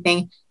trusting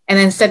anything And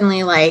then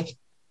suddenly, like,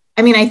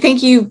 I mean, I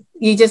think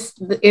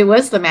it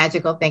was the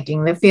magical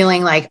thinking, the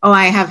feeling like, oh,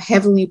 I have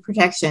heavenly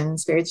protection.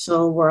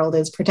 Spiritual world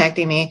is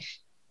protecting me.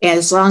 And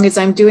as long as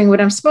I'm doing what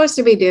I'm supposed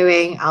to be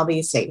doing, I'll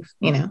be safe,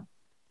 you know?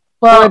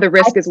 Well, or the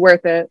risk is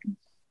worth it.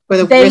 Or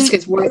the risk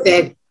is worth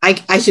it.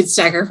 I should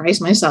sacrifice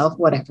myself,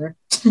 whatever.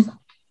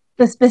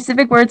 The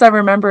specific words I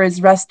remember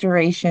is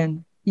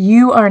restoration.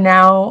 You are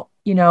now,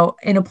 you know,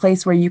 in a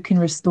place where you can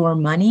restore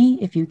money.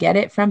 If you get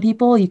it from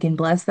people, you can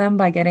bless them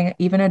by getting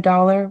even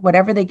 $1,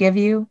 whatever they give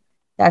you.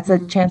 That's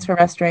a chance for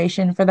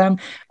restoration for them.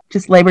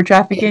 Just labor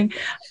trafficking.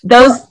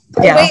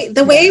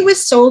 The way it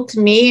was sold to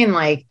me, and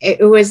like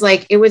it was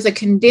a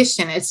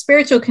condition, a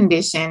spiritual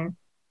condition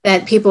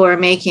that people were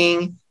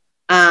making.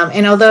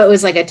 And although it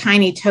was like a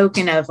tiny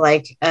token of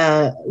like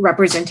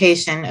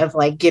representation of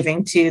like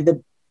giving to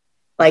the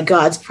like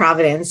God's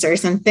providence or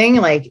something,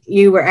 like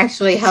you were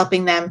actually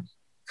helping them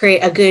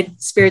create a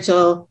good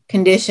spiritual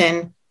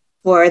condition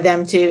for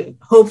them to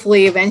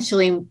hopefully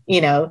eventually, you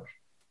know,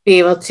 be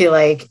able to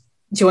like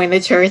join the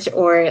church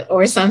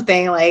or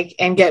something, like,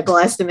 and get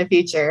blessed in the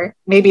future,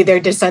 maybe their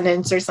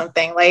descendants or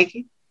something. Like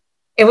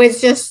it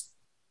was just,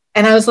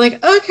 and I was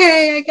like,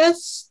 okay, I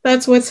guess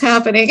that's what's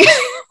happening.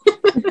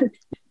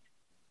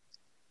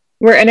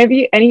 Were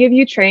any of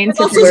you trained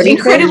to flirty?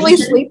 Incredibly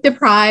sleep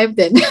deprived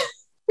and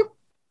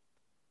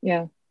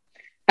yeah.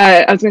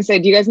 I was gonna say,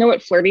 do you guys know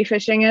what flirty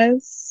fishing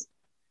is?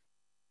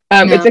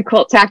 No. It's a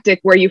cult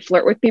tactic where you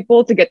flirt with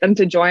people to get them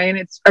to join.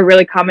 It's a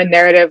really common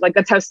narrative. Like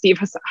that's how Steve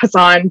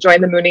Hassan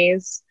joined the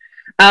Moonies.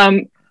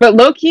 But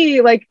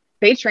low-key, like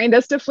they trained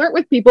us to flirt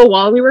with people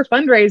while we were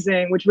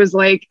fundraising, which was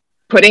like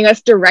putting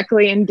us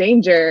directly in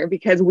danger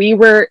because we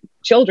were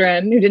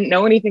children who didn't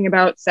know anything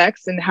about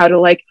sex and how to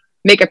like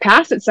make a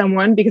pass at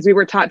someone, because we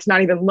were taught to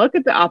not even look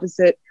at the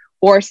opposite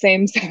or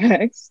same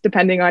sex,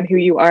 depending on who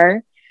you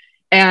are.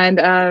 And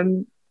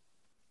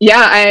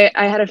I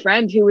had a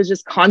friend who was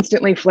just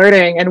constantly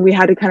flirting, and we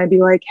had to kind of be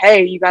like,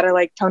 hey, you got to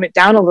like tone it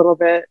down a little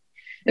bit.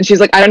 And she's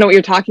like, I don't know what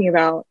you're talking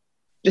about.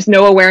 Just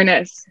no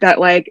awareness that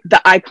like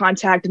the eye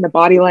contact and the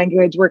body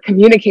language were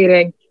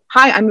communicating,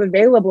 hi, I'm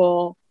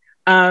available.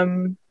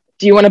 Do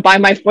you want to buy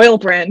my foil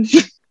print?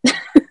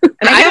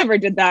 And I never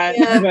did that.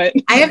 Yeah, but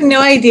I have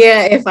no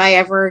idea if I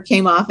ever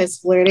came off as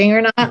flirting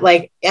or not.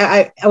 Like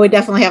I would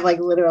definitely have like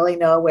literally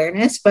no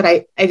awareness, but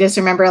I just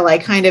remember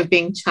like kind of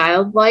being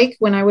childlike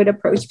when I would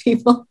approach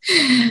people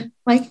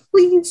like,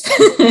 please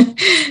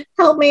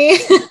help me.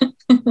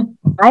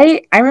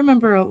 I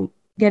remember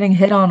getting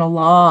hit on a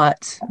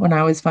lot when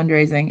I was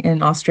fundraising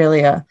in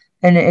Australia,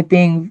 and it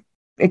being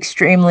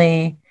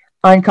extremely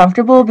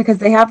uncomfortable because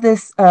they have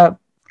this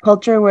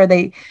culture where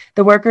the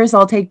workers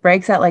all take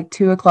breaks at like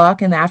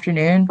 2:00 in the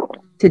afternoon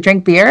to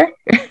drink beer.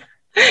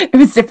 It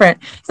was different.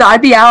 So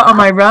I'd be out on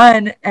my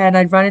run and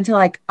I'd run into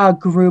like a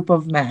group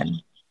of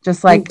men,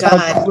 just like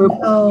a group,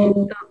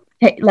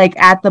 like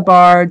at the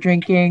bar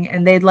drinking,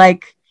 and they'd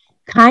like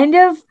kind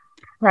of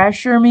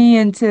pressure me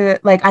into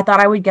like, I thought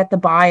I would get the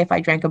buy if I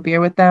drank a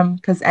beer with them,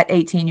 because at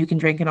 18 you can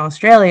drink in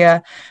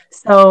Australia.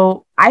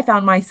 So I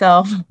found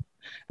myself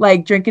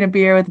like drinking a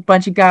beer with a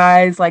bunch of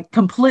guys, like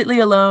completely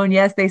alone.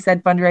 Yes, they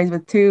said fundraise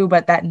with 2,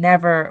 but that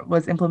never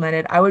was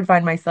implemented. I would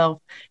find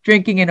myself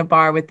drinking in a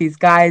bar with these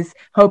guys,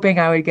 hoping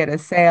I would get a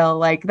sale.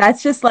 Like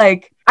that's just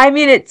like, I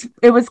mean,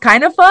 it was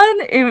kind of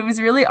fun. It was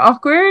really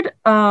awkward.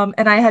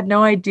 And I had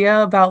no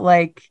idea about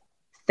like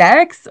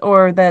sex,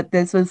 or that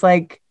this was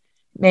like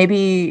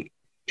maybe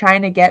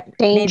trying to get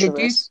dangerous.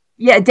 me to do.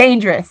 Yeah,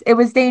 dangerous. It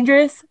was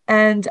dangerous.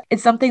 And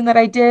it's something that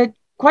I did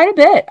quite a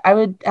bit. I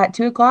would, at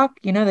 2:00,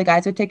 you know, the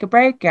guys would take a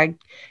break. I'd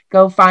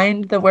go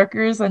find the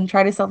workers and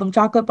try to sell them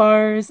chocolate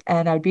bars,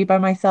 and I'd be by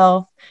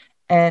myself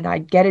and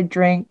I'd get a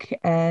drink,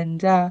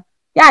 and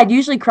I'd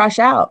usually crush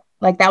out.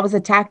 Like that was a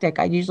tactic.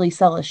 I'd usually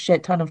sell a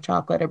shit ton of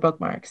chocolate or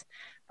bookmarks.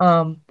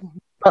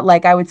 But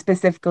like I would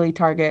specifically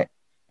target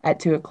at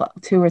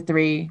 2:00, 2 or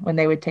 3, when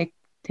they would take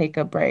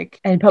a break,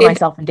 and put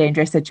myself in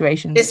dangerous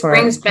situations. This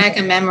brings back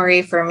a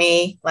memory for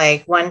me.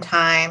 Like one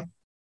time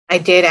I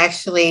did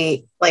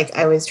actually, like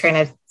I was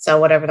trying to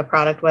sell whatever the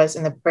product was,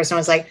 and the person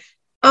was like,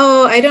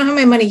 oh, I don't have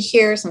my money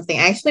here or something.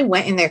 I actually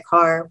went in their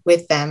car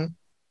with them.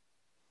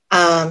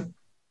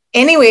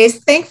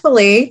 Anyways,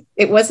 thankfully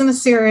it wasn't a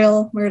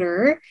serial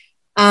murderer.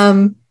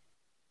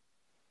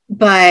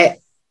 But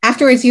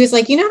afterwards he was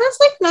like, you know, that's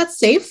like not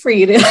safe for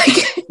you to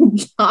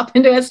like hop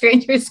into a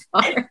stranger's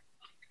car.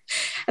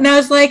 And I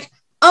was like,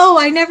 oh,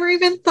 I never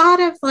even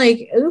thought of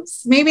like,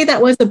 oops, maybe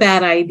that was a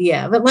bad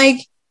idea. But like,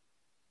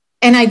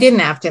 and I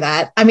didn't after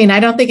that. I mean,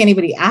 I don't think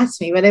anybody asked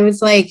me, but it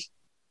was like,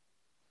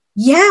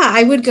 yeah,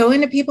 I would go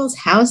into people's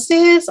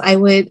houses. I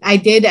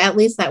did at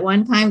least that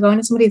one time go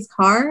into somebody's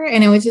car,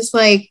 and it was just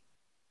like,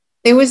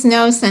 there was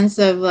no sense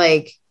of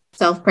like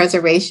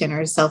self-preservation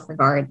or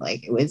self-regard.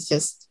 Like it was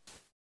just,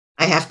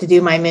 I have to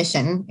do my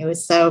mission. It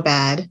was so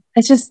bad.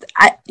 It's just,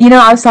 I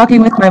was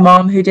talking with my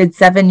mom who did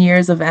 7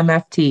 years of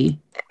MFT,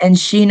 and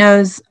she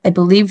knows, I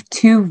believe,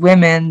 2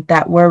 women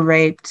that were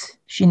raped.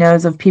 She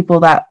knows of people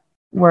that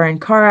were in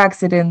car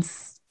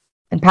accidents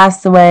and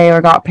passed away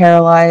or got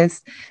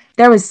paralyzed.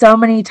 there was so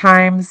many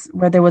times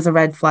where there was a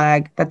red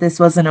flag that this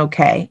wasn't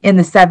okay in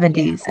the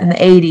 70s, in the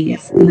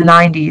 80s, in the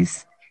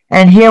 90s.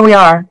 And here we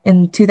are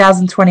in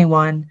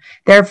 2021.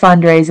 They're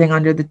fundraising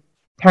under the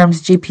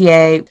terms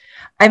GPA.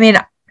 I mean,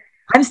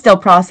 I'm still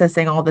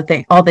processing all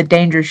the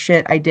dangerous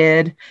shit I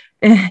did.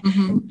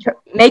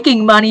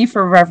 Making money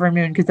for Reverend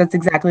Moon, because that's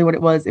exactly what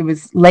it was. It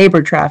was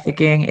labor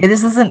trafficking.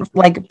 This isn't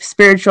like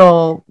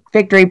spiritual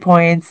victory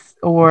points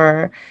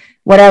or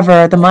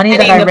whatever. The money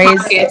that I raised.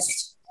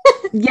 Pockets.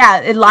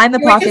 Yeah, it lined the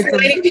pockets. Just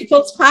lining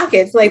people's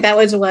pockets. Like that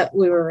was what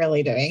we were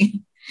really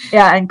doing.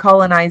 Yeah, and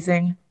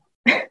colonizing.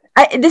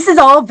 This is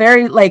all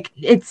very, like,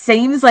 it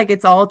seems like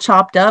it's all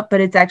chopped up,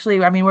 but it's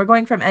actually, I mean, we're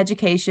going from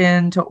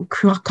education to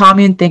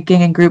commune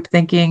thinking and group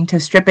thinking to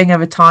stripping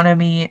of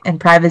autonomy and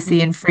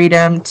privacy and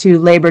freedom to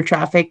labor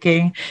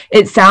trafficking.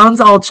 It sounds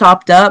all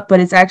chopped up, but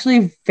it's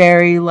actually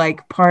very,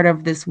 like, part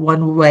of this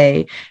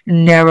one-way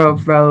narrow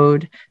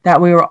road that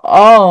we were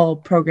all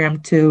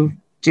programmed to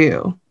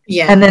do.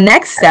 Yeah. And the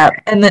next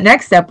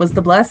step was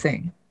the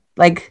blessing.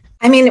 Like,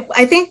 I mean,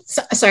 I think,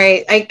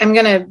 sorry, I'm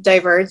going to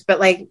diverge, but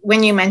like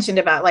when you mentioned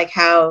about like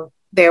how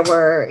there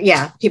were,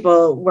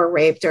 people were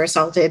raped or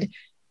assaulted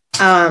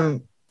while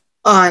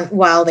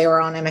they were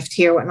on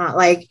MFT or whatnot.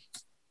 Like,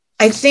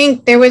 I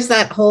think there was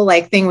that whole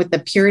like thing with the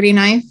purity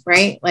knife,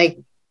 right? Like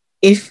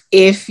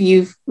if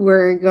you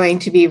were going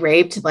to be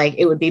raped, like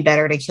it would be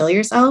better to kill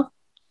yourself.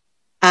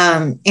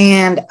 And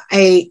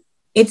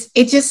it's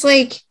just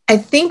like, I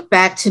think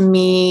back to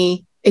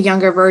me, a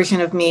younger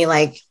version of me,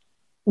 like,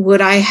 would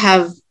I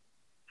have,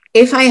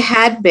 if I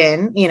had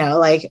been,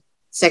 like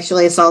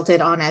sexually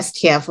assaulted on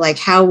STF, like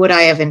how would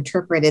I have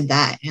interpreted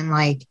that? And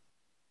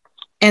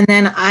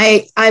then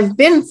I've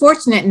been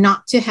fortunate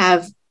not to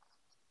have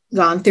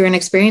gone through an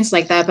experience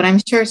like that, but I'm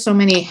sure so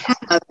many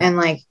have. And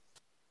like,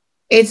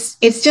 it's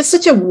just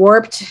such a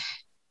warped,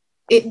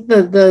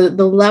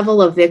 the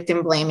level of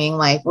victim blaming,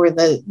 like, or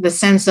the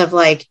sense of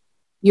like,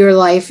 your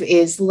life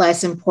is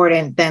less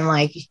important than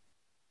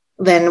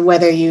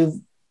whether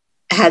you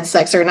had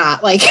sex or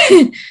not, like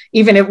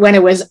even when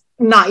it was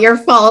not your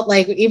fault,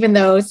 like even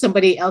though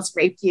somebody else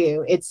raped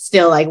you, it's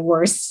still like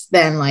worse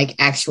than like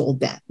actual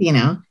death,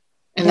 and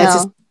that's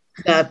just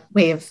the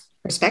way of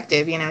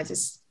perspective,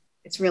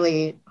 it's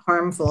really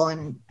harmful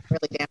and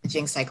really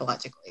damaging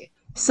psychologically.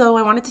 So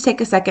I wanted to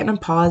take a second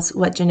and pause.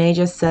 What Janae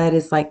just said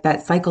is like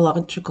that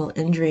psychological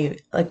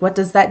injury, like what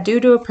does that do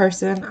to a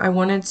person? I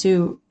wanted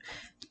to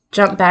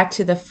jump back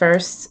to the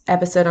first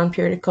episode on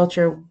purity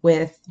culture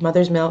with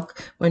Mother's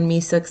Milk when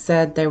Misuk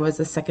said there was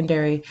a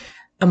secondary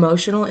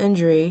emotional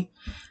injury.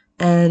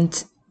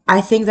 And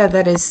I think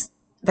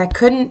that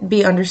couldn't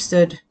be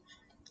understood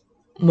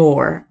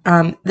more.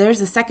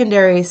 There's a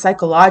secondary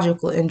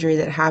psychological injury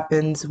that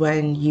happens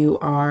when you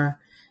are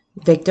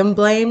victim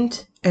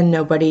blamed and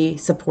nobody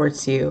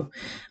supports you.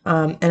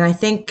 And I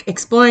think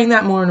exploring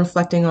that more and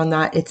reflecting on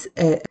that, it's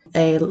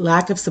a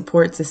lack of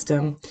support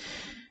system.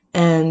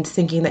 And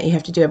thinking that you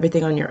have to do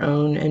everything on your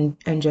own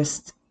and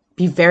just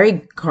be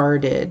very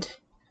guarded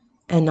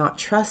and not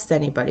trust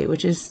anybody,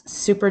 which is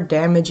super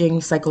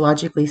damaging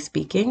psychologically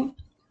speaking.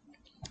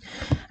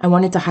 I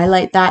wanted to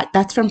highlight that.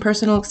 That's from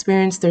personal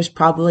experience. There's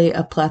probably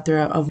a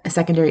plethora of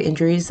secondary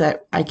injuries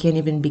that I can't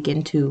even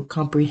begin to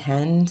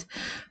comprehend.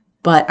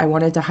 But I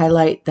wanted to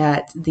highlight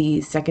that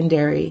the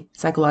secondary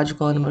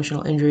psychological and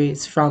emotional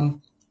injuries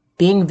from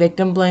being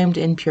victim blamed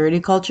in purity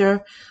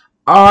culture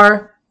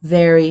are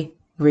very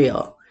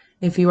real.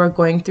 If you are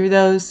going through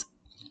those,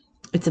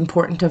 it's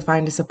important to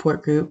find a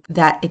support group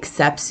that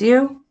accepts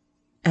you.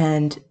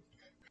 And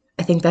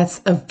I think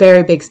that's a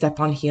very big step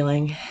on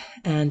healing.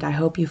 And I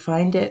hope you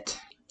find it.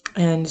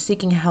 And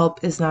seeking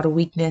help is not a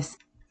weakness.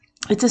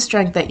 It's a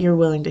strength that you're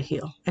willing to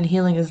heal. And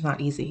healing is not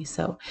easy.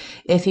 So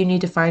if you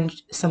need to find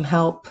some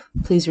help,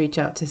 please reach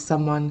out to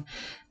someone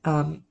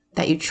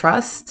that you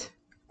trust,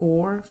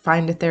 or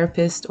find a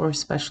therapist or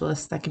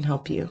specialist that can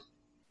help you.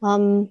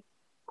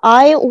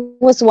 I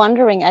was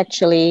wondering,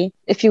 actually,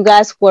 if you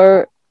guys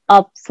were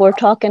up for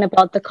talking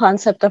about the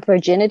concept of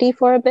virginity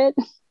for a bit.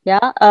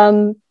 Yeah,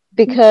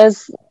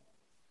 because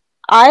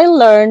I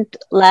learned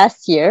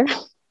last year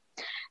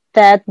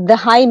that the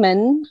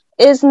hymen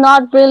is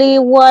not really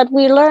what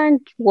we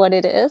learned what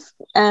it is.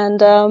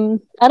 And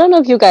I don't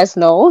know if you guys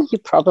know, you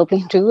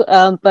probably do,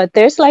 but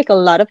there's like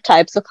a lot of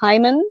types of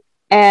hymen.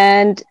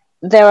 And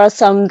there are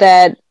some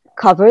that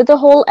cover the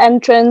whole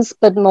entrance,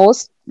 but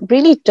most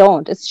really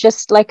don't. It's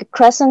just like a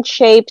crescent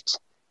shaped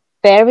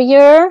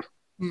barrier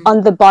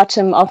on the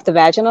bottom of the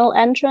vaginal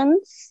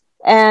entrance,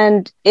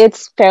 and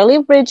it's fairly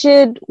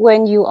rigid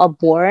when you are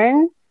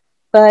born,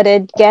 but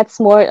it gets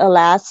more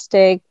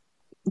elastic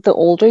the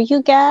older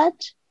you get.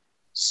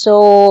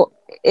 So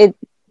it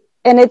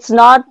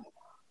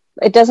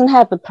doesn't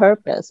have a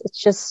purpose.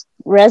 It's just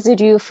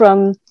residue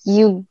from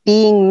you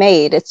being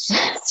made. It's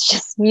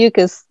just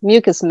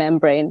mucus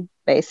membrane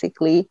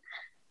basically.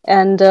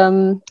 And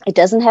it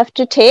doesn't have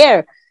to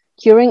tear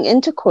during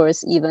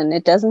intercourse even.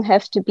 It doesn't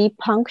have to be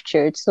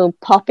punctured. So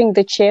popping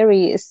the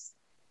cherry is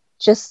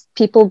just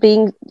people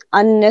being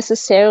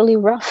unnecessarily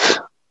rough.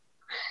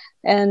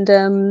 And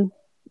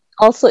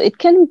also it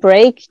can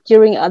break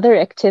during other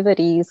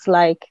activities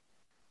like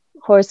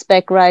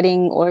horseback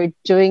riding or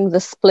doing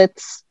the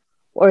splits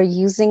or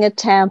using a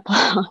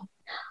tampon.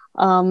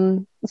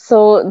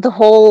 So the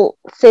whole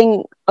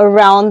thing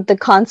around the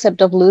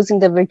concept of losing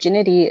the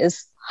virginity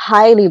is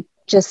highly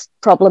just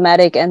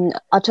problematic and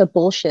utter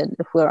bullshit,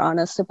 if we're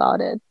honest about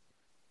it.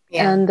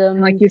 Yeah. And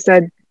And like you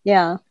said,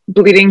 yeah,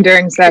 bleeding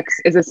during sex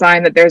is a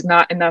sign that there's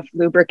not enough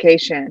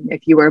lubrication.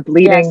 If you are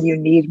bleeding, yes, you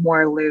need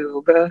more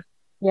lube.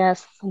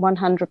 yes,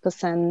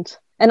 100%.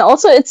 And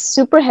also, it's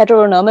super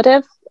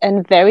heteronormative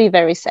and very,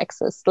 very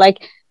sexist.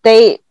 Like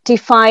they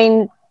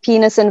define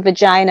penis and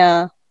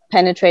vagina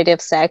penetrative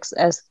sex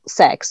as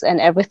sex, and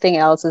everything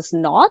else is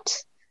not,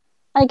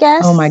 I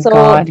guess. Oh my So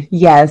God.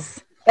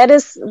 Yes. that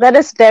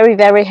is very,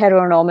 very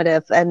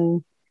heteronormative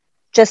and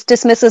just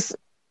dismisses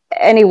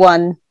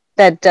anyone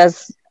that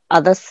does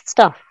other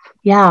stuff.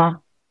 Yeah.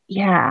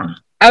 Yeah.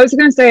 I was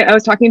going to say, I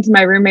was talking to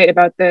my roommate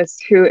about this,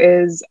 who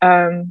is,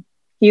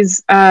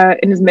 he's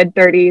in his mid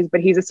 30s,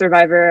 but he's a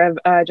survivor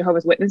of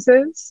Jehovah's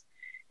Witnesses.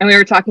 And we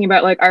were talking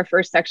about like our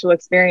first sexual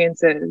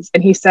experiences.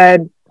 And he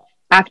said,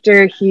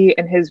 after he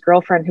and his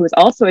girlfriend, who was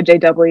also a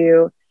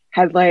JW,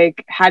 had a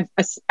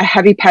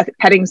heavy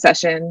petting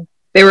session,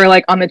 they were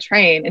like on the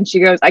train. And she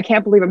goes, I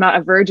can't believe I'm not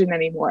a virgin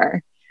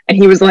anymore. And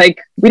he was like,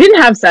 we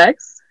didn't have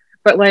sex,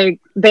 but like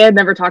they had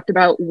never talked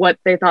about what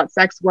they thought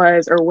sex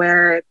was or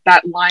where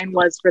that line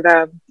was for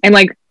them. And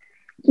like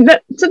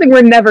that's something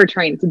we're never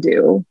trained to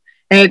do.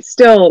 And it's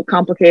still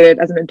complicated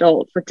as an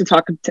adult to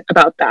talk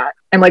about that.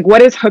 And like,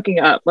 what is hooking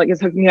up? Like, is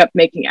hooking up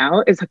making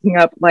out? Is hooking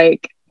up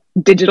like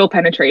digital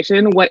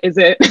penetration? What is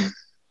it?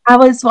 I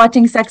was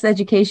watching Sex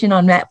Education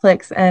on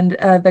Netflix, and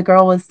the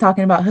girl was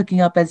talking about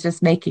hooking up as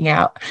just making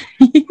out.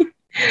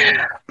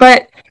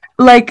 But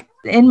like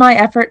in my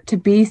effort to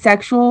be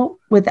sexual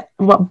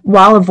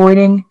while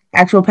avoiding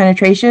actual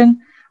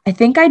penetration, I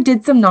think I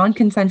did some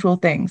non-consensual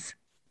things.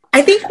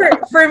 I think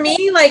for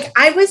me, like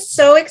I was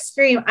so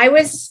extreme.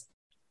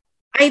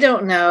 I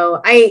don't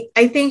know. I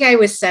think I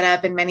was set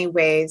up in many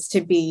ways to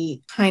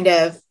be kind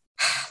of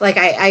like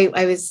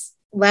I was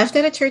left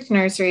at a church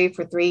nursery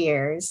for 3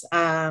 years.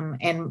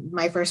 And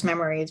my first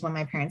memory is when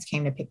my parents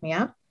came to pick me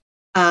up.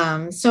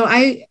 So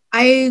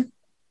I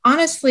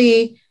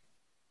honestly,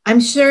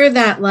 I'm sure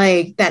that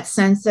like that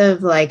sense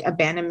of like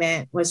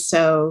abandonment was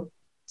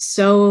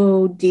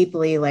so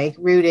deeply like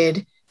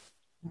rooted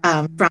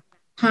from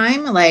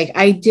time. Like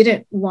I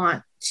didn't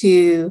want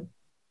to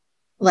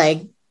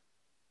like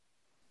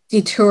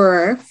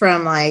detour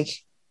from like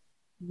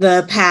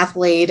the path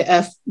laid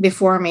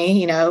before me,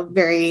 you know,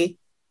 very,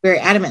 very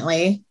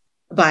adamantly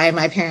by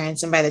my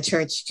parents and by the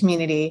church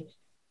community,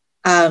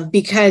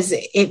 because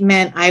it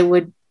meant I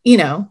would, you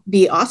know,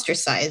 be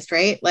ostracized,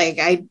 right? Like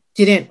I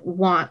didn't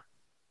want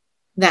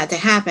that to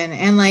happen.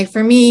 And like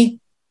for me,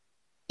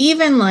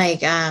 even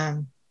like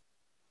not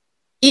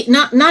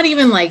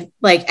even like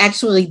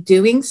actually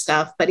doing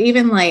stuff, but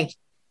even like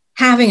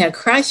having a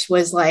crush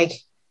was like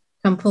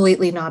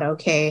completely not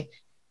okay.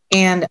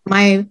 And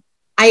I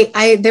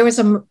there was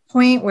a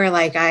point where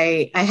like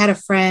I had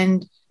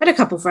a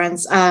couple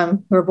friends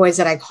who were boys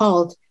that I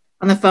called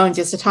on the phone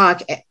just to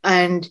talk,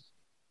 and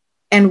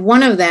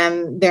one of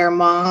them, their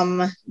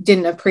mom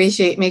didn't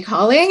appreciate me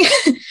calling.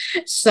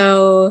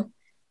 So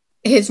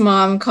his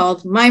mom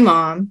called my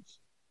mom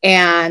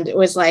and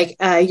was like,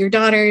 your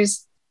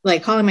daughter's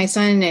like calling my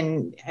son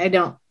and I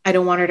don't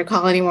want her to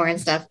call anymore and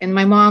stuff. And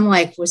my mom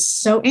like was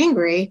so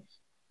angry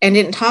and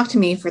didn't talk to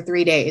me for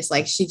 3 days.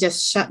 Like she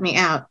just shut me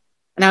out.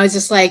 And I was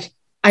just like,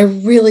 I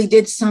really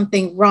did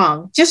something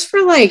wrong just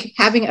for like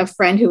having a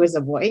friend who was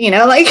a boy, you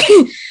know, like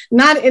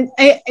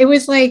it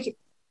was like,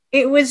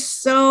 it was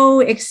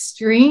so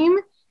extreme.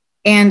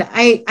 And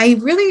I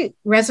really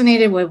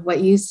resonated with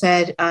what you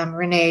said,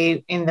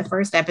 Renee, in the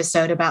first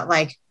episode about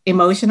like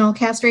emotional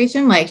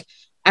castration. Like,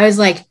 I was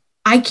like,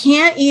 I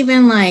can't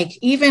even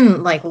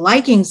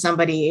liking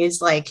somebody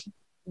is like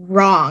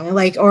wrong,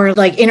 like, or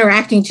like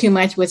interacting too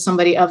much with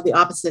somebody of the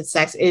opposite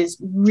sex is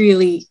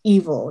really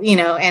evil, you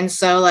know? And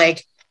so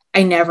like,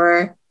 I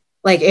never,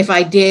 like, if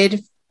I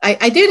did,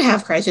 I did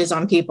have crushes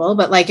on people,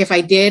 but like, if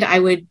I did, I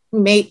would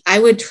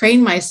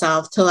train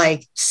myself to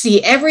like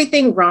see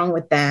everything wrong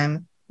with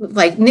them,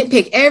 like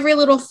nitpick every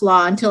little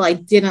flaw until I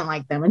didn't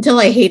like them, until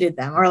I hated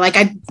them, or like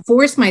I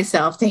forced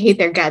myself to hate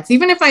their guts,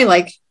 even if I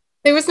like,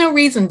 there was no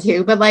reason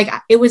to, but like,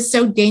 it was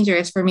so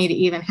dangerous for me to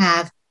even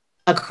have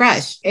a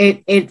crush.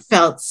 It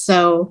felt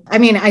so, I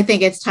mean, I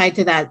think it's tied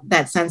to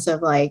that sense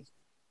of like,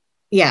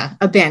 yeah,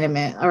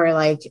 abandonment, or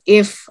like,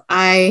 if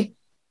I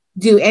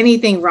do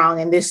anything wrong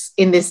in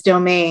this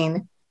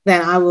domain,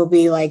 then I will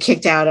be like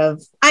kicked out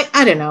of,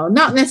 I don't know,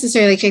 not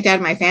necessarily kicked out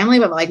of my family,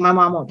 but like my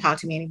mom won't talk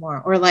to me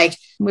anymore. Or like,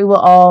 we will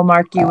all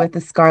mark you with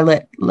the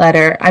scarlet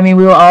letter. I mean,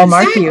 we will all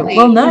mark you.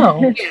 We'll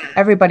know. Yeah.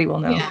 Everybody will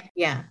know.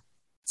 Yeah.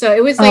 So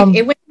it was like,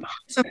 it went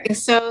something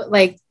so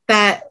like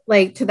that,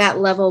 like to that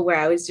level where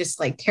I was just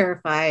like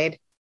terrified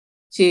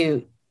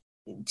to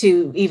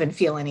even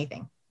feel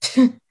anything.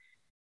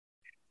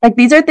 Like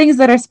these are things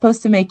that are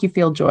supposed to make you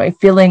feel joy,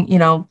 feeling,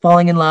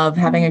 falling in love,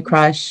 having a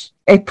crush,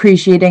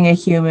 appreciating a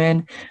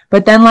human.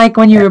 But then like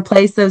when you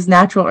replace those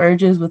natural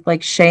urges with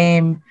like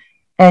shame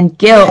and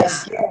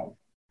guilt,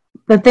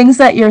 the things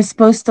that you're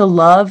supposed to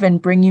love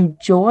and bring you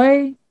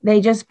joy, they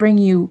just bring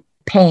you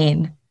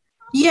pain.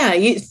 Yeah,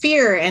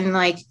 fear and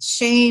like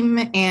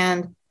shame.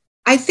 And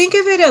I think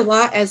of it a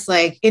lot as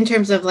like in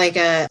terms of like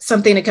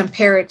something to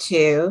compare it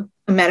to,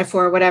 a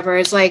metaphor, whatever.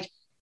 It's like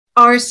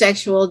our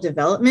sexual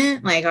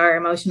development, like our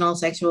emotional,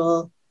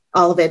 sexual,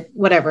 all of it,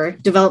 whatever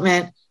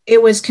development,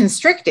 it was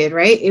constricted,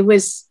 right? It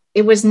was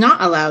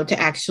not allowed to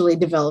actually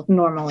develop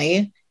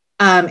normally.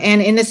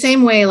 And in the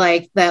same way,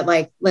 like that,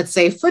 like let's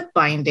say foot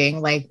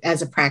binding, like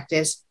as a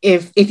practice,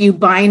 if you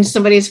bind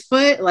somebody's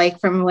foot, like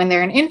from when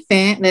they're an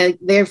infant,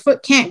 their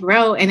foot can't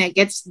grow and it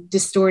gets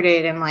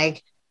distorted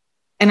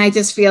and I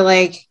just feel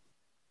like,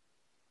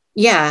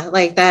 yeah,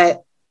 like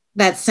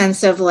that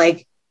sense of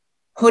like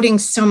putting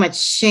so much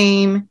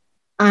shame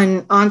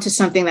onto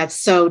something that's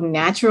so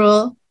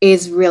natural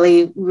is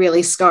really,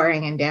 really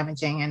scarring and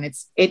damaging. And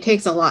it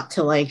takes a lot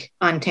to like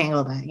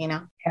untangle that,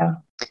 Yeah.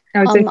 I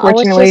would say, I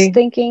was just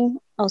thinking,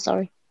 oh,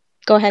 sorry.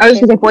 Go ahead. I was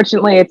just saying,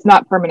 fortunately, it's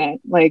not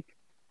permanent. Like,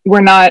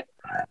 we're not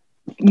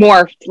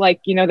morphed,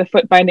 like, the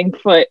foot binding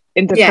foot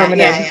into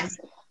permanent.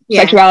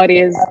 Sexuality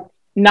is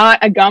not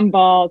a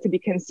gumball to be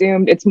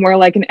consumed. It's more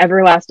like an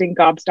everlasting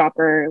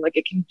gobstopper. Like,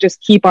 it can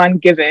just keep on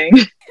giving.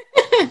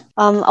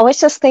 I was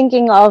just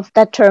thinking of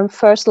that term,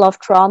 first love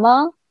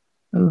trauma.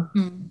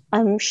 Mm-hmm.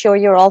 I'm sure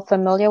you're all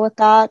familiar with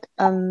that.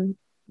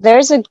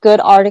 There's a good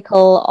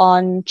article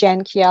on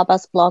Jen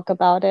Kiaba's blog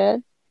about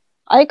it.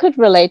 I could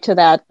relate to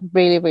that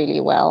really,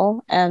 really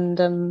well.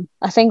 And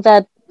I think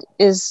that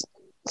is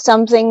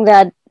something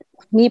that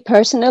me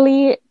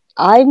personally,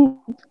 I'm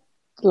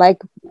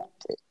like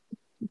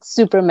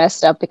super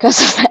messed up because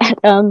of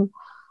that.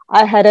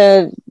 I had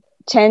a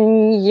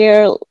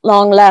 10-year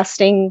long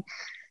lasting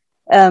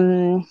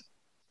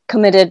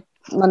committed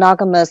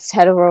monogamous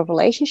hetero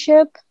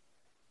relationship.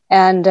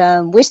 And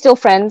we're still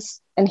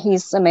friends, and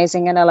he's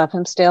amazing and I love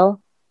him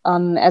still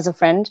as a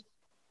friend.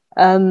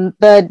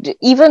 But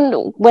even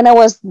when I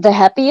was the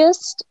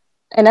happiest,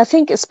 and I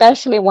think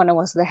especially when I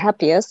was the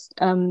happiest,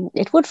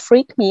 it would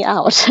freak me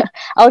out.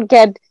 I would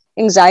get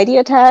anxiety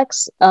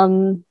attacks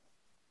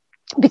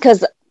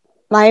because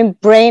my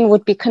brain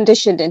would be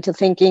conditioned into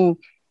thinking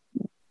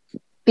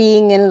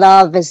being in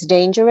love is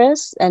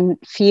dangerous and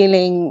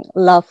feeling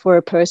love for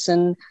a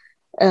person.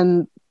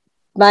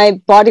 My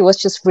body was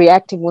just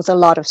reacting with a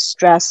lot of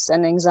stress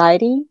and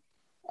anxiety.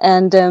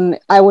 And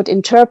I would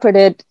interpret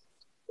it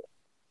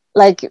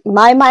like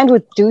my mind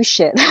would do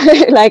shit.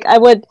 Like I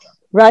would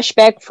rush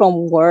back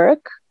from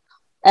work,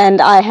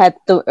 and I had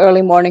the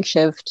early morning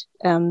shift.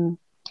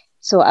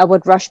 So I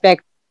would rush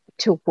back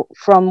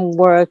from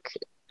work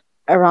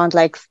around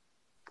like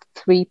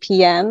 3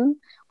 p.m.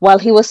 while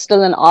he was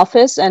still in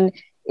office. And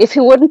if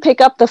he wouldn't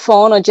pick up the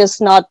phone or just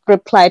not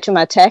reply to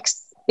my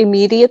texts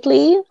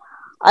immediately,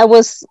 I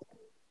was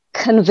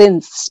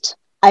convinced.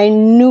 I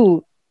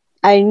knew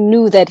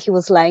that he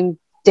was lying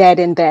dead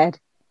in bed.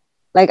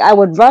 Like I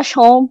would rush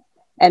home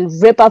and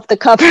rip up the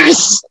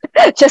covers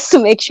just to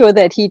make sure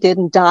that he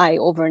didn't die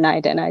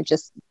overnight and I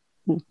just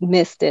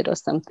missed it or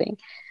something.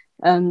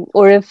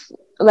 Or if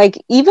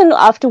like even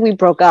after we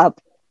broke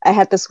up, I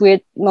had this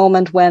weird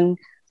moment when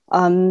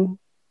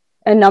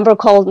a number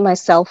called my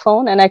cell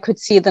phone and I could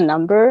see the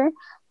number,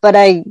 but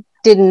I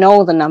didn't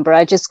know the number.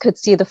 I just could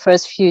see the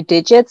first few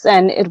digits,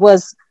 and it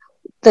was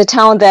the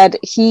town that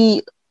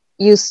he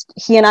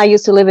and I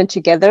used to live in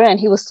together, and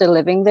he was still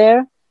living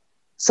there.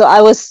 So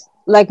I was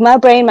like, my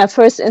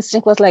first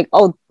instinct was like,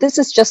 oh, this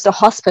is just a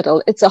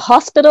hospital. It's a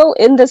hospital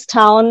in this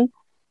town.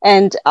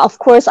 And of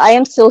course, I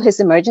am still his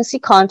emergency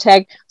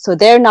contact. So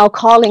they're now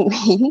calling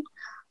me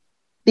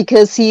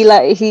because he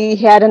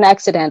had an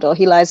accident or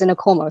he lies in a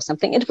coma or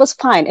something. It was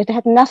fine. It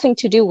had nothing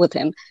to do with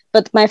him.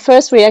 But my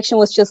first reaction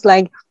was just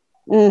like,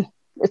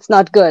 it's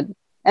not good.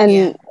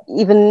 And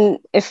even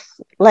if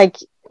like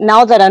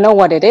now that I know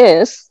what it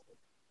is,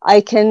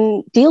 I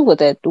can deal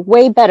with it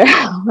way better.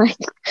 Like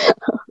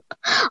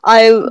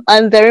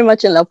I'm very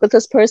much in love with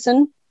this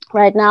person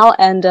right now,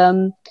 and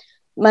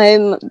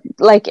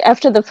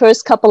after the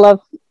first couple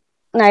of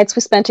nights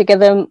we spent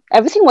together,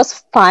 everything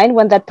was fine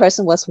when that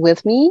person was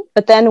with me.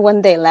 But then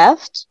when they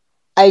left,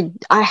 I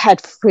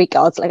had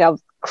freakouts. Like I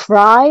would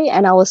cry,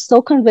 and I was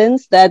so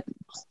convinced that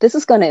this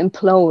is going to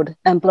implode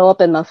and blow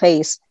up in my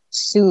face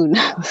soon.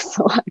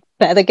 So I'd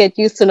better get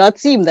used to not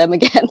seeing them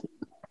again.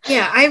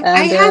 Yeah,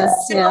 I had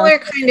similar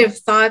kind of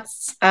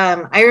thoughts.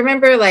 I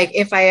remember like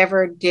if I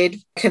ever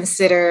did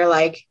consider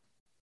like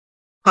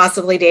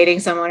possibly dating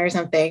someone or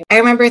something, I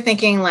remember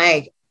thinking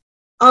like,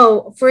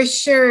 oh, for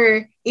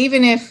sure,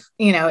 even if,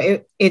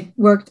 it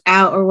worked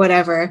out or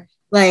whatever,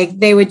 like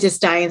they would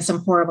just die in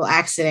some horrible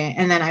accident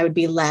and then I would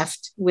be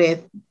left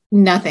with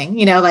nothing,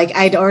 like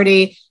I'd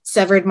already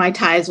severed my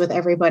ties with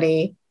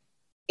everybody.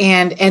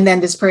 And then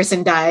this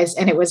person dies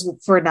and it was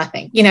for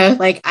nothing,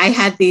 like I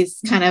had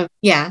these kind of,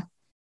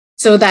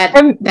 So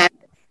that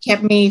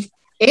kept me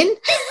in.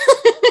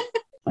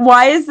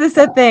 Why is this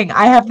a thing?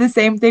 I have the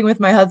same thing with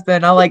my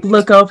husband. I'll like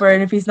look over,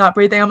 and if he's not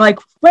breathing, I'm like,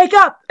 wake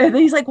up. And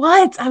he's like,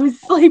 what? I was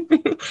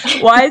sleeping.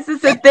 Why is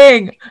this a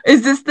thing?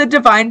 Is this the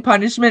divine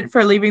punishment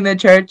for leaving the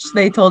church?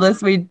 They told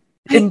us we'd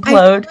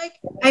implode.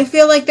 I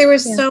feel like there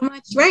was so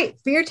much, right?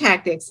 Fear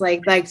tactics,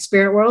 like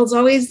spirit world's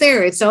always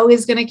there. It's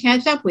always going to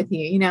catch up with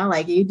you. You know,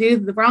 like you do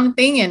the wrong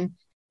thing and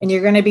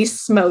you're going to be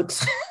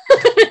smote.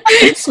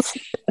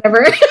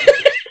 Whatever.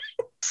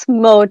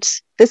 Smote.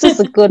 This is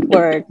a good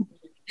word.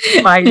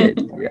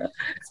 Smited. Yeah.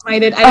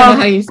 Smited. I don't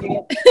know how you say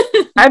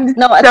it. I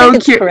think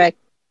it's correct.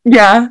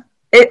 Yeah.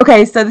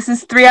 Okay, so this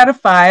is 3 out of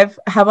 5.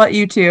 How about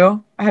you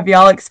two? Have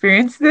y'all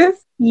experienced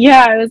this?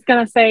 Yeah, I was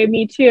gonna say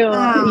me too.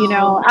 You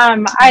know,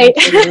 I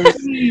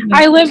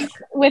I live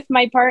with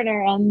my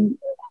partner, and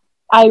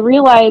I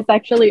realized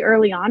actually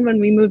early on when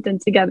we moved in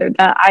together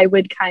that I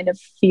would kind of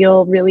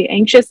feel really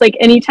anxious. Like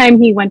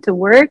anytime he went to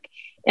work,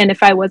 and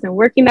if I wasn't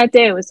working that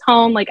day, I was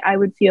home, like I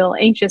would feel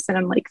anxious, and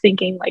I'm like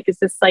thinking, like, is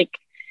this like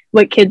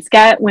what kids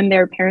get when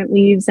their parent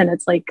leaves, and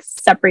it's like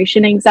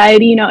separation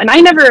anxiety, you know? And I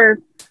never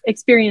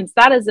experienced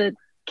that as a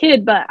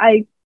kid, but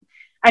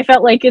I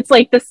felt like it's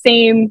like the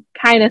same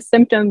kind of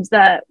symptoms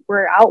that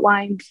were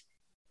outlined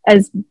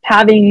as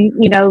having,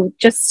 you know,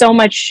 just so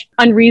much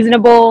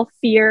unreasonable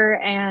fear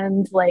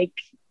and like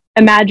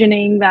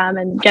imagining them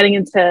and getting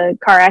into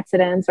car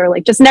accidents or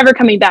like just never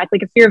coming back,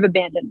 like a fear of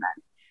abandonment,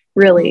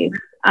 really.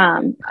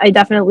 I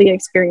definitely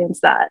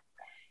experienced that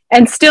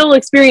and still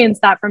experience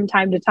that from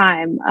time to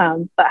time,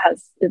 but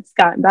it's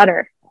gotten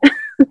better.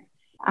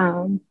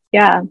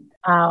 Yeah.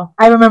 Wow.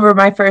 I remember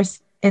my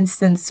first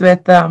instance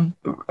with a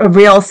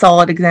real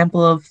solid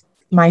example of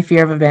my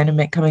fear of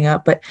abandonment coming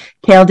up. But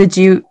Kale, did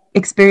you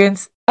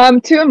experience?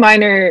 To a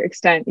minor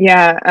extent,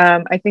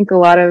 yeah. I think a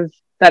lot of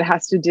that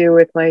has to do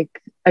with like,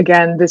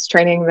 again, this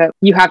training that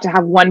you have to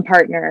have one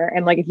partner,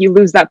 and like if you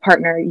lose that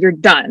partner, you're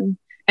done.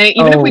 And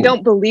even if we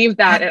don't believe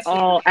that at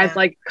all as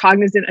like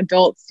cognizant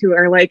adults who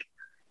are like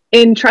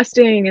in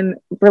trusting in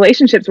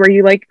relationships where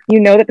you like, you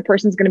know that the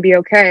person's going to be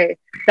okay,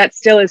 that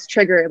still is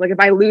triggered. Like if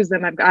I lose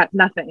them, I've got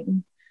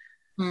nothing.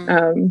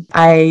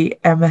 I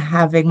am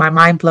having my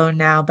mind blown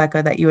now,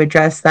 Becca, that you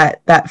address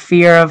that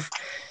fear of,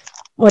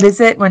 what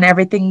is it, when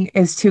everything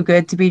is too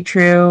good to be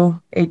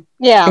true?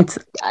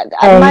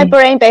 My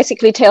brain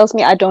basically tells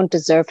me I don't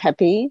deserve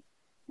happy,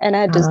 and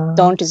I just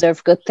don't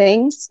deserve good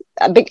things.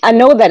 I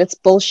know that it's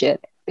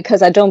bullshit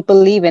because I don't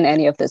believe in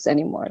any of this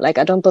anymore. Like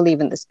I don't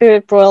believe in the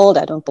spirit world.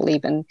 I don't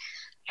believe in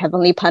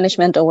heavenly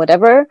punishment or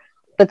whatever.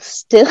 But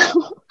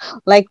still,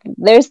 like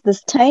there's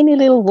this tiny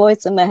little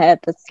voice in my head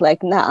that's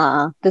like,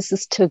 nah, this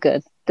is too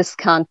good. This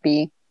can't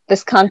be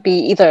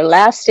either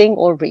lasting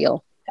or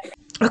real.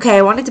 Okay,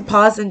 I wanted to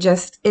pause and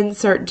just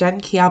insert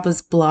Jen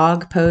Kiaba's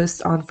blog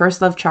post on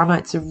first love trauma.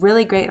 It's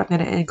really great. I'm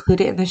going to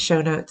include it in the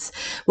show notes.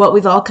 What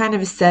we've all kind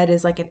of said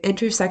is like an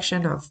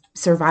intersection of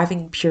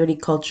surviving purity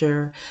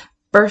culture,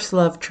 first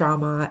love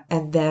trauma,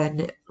 and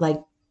then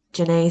like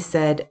Janae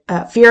said,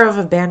 fear of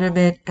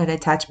abandonment and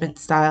attachment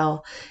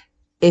style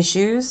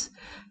issues.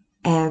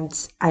 And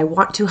I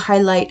want to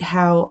highlight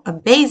how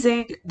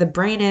amazing the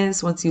brain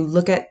is. Once you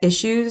look at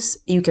issues,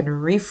 you can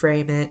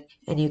reframe it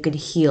and you can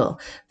heal.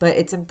 But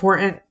it's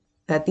important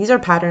that these are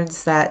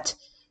patterns that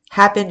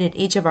happen in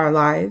each of our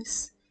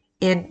lives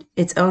in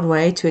its own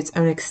way, to its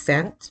own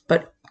extent.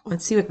 But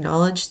once you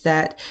acknowledge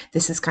that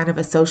this is kind of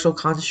a social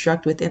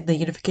construct within the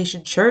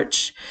Unification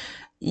Church,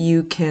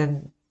 you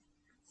can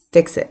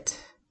fix it.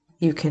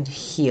 You can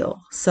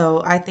heal.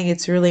 So I think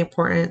it's really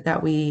important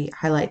that we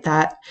highlight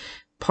that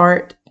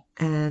part.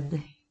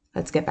 And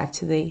let's get back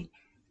to the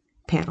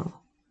panel.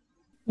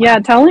 Yeah,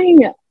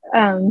 telling,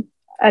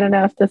 I don't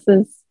know if this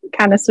is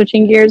kind of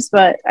switching gears,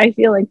 but I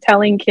feel like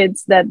telling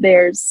kids that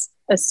there's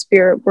a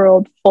spirit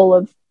world full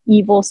of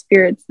evil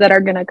spirits that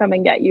are going to come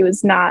and get you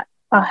is not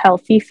a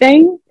healthy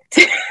thing.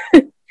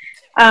 You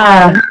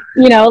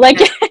know, like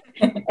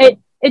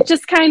it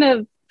just kind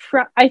of,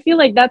 I feel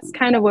like that's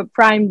kind of what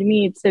primed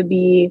me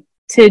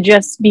to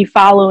just be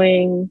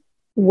following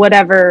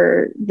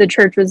whatever the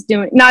church was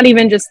doing. Not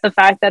even just the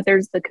fact that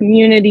there's the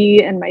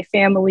community and my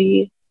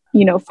family,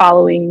 you know,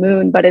 following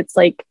Moon, but it's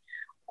like,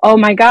 oh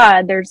my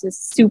God, there's this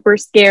super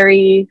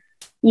scary,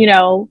 you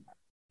know,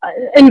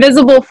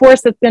 invisible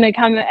force that's going to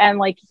come and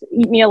like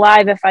eat me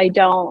alive if I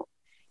don't,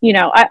 you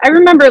know. I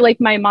remember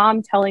like my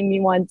mom telling me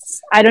once,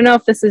 I don't know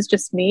if this is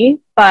just me,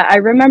 but I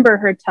remember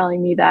her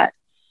telling me that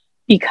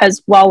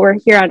because while we're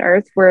here on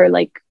earth, we're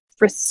like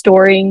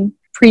restoring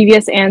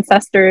previous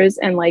ancestors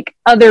and like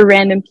other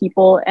random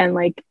people. And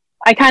like,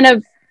 I kind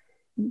of,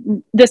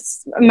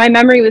 my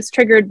memory was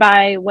triggered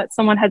by what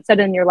someone had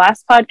said in your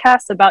last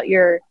podcast about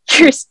your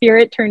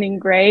spirit turning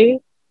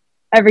gray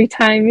every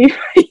time you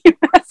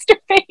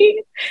masturbate,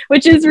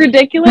 which is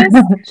ridiculous.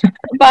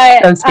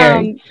 But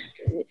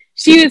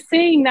she was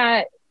saying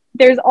that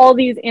there's all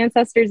these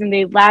ancestors and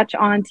they latch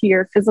on to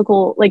your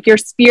physical, like your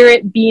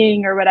spirit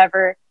being or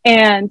whatever.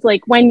 And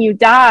like when you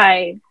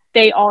die,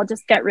 they all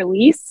just get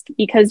released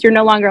because you're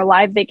no longer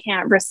alive. They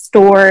can't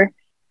restore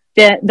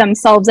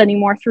themselves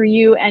anymore through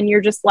you. And you're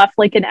just left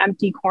like an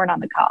empty corn on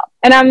the cob.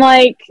 And I'm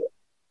like,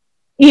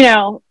 you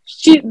know,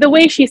 the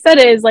way she said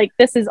it is like,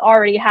 this is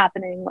already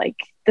happening. Like,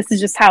 this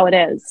is just how it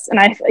is. And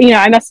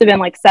I must have been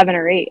like 7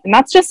 or 8. And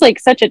that's just like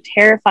such a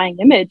terrifying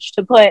image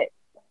to put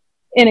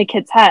in a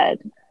kid's head.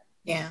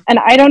 Yeah. And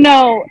I don't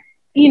know,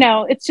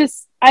 it's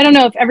just, I don't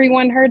know if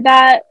everyone heard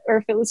that or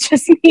if it was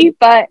just me,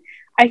 but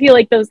I feel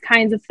like those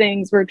kinds of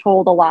things were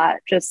told a lot,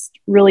 just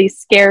really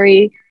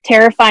scary,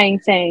 terrifying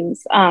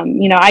things.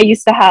 I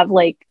used to have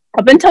like,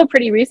 up until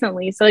pretty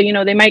recently, so,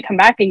 they might come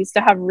back. I used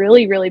to have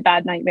really, really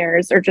bad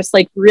nightmares, or just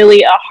like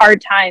really a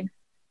hard time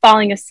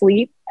falling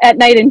asleep at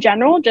night in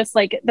general. Just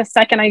like the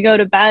second I go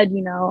to bed,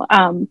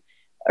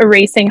 a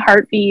racing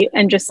heartbeat,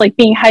 and just like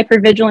being hyper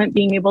vigilant,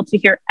 being able to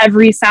hear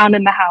every sound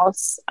in the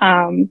house,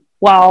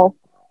 while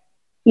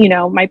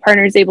my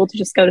partner is able to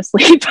just go to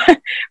sleep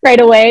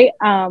right away.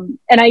 And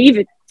I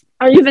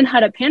even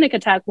had a panic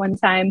attack one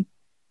time,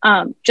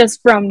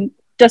 just from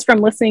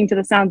listening to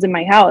the sounds in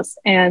my house.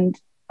 And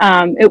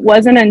it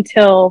wasn't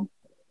until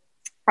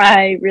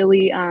I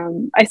really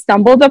I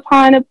stumbled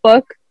upon a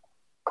book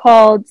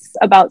called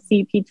about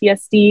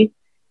CPTSD,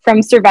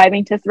 From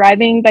Surviving to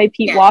Thriving by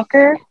Pete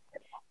Walker.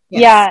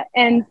 Yes.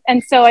 Yeah.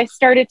 And so I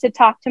started to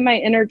talk to my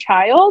inner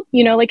child,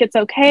 like, it's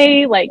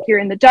okay. Like, you're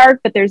in the dark,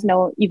 but there's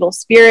no evil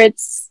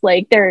spirits.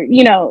 Like, they're,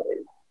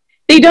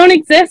 they don't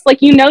exist. Like,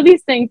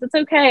 these things, it's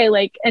okay.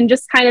 Like, and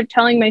just kind of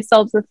telling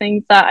myself the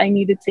things that I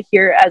needed to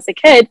hear as a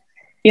kid,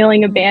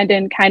 feeling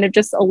abandoned, kind of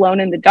just alone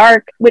in the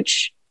dark,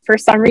 which for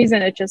some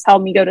reason, it just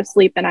helped me go to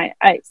sleep. And I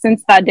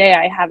since that day,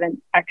 I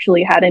haven't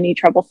actually had any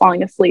trouble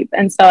falling asleep.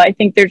 And so I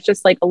think there's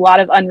just like a lot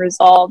of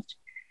unresolved,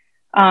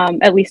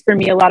 at least for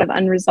me, a lot of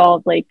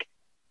unresolved like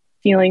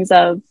feelings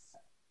of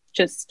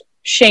just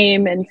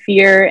shame and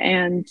fear,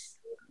 and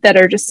that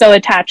are just so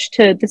attached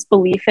to this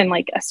belief in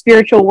like a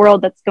spiritual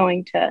world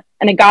and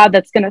a God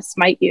that's going to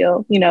smite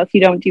you, if you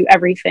don't do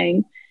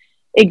everything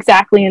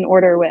exactly in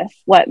order with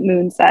what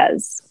Moon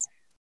says.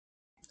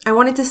 I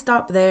wanted to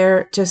stop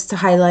there just to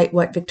highlight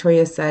what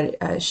Victoria said.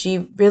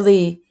 She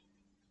really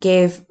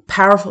gave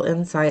powerful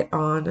insight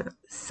on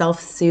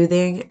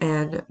self-soothing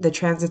and the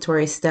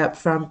transitory step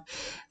from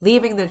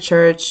leaving the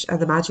church and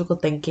the magical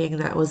thinking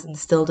that was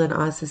instilled in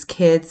us as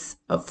kids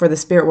for the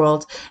spirit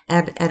world,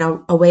 and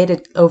a way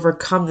to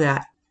overcome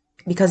that,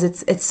 because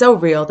it's so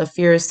real. The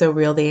fear is so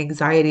real. The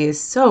anxiety is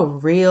so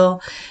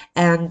real.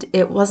 And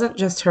it wasn't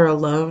just her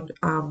alone.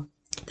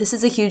 This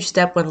is a huge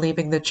step when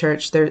leaving the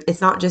church.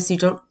 It's not just, you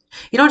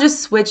don't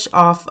just switch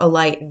off a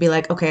light and be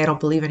like, okay, I don't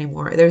believe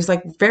anymore. There's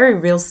like very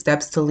real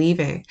steps to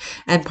leaving.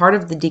 And part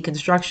of the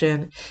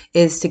deconstruction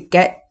is to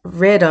get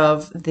rid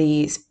of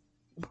the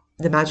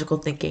magical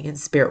thinking in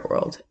spirit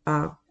world,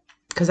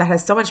 because that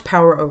has so much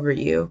power over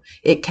you.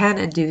 It can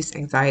induce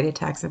anxiety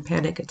attacks and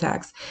panic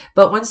attacks.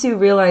 But once you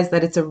realize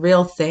that it's a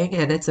real thing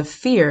and it's a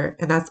fear,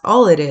 and that's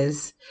all it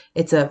is,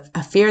 it's a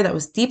fear that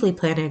was deeply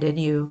planted in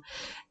you,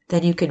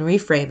 then you can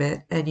reframe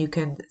it, and you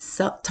can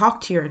talk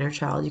to your inner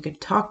child. You can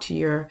talk to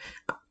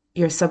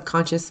your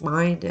subconscious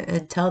mind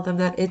and tell them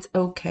that it's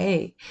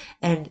okay.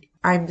 And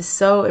I'm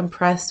so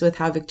impressed with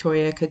how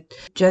Victoria could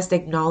just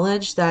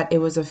acknowledge that it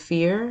was a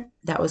fear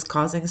that was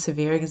causing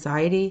severe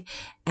anxiety,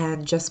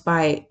 and just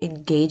by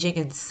engaging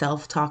in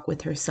self-talk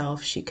with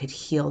herself, she could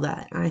heal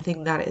that. And I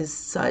think that is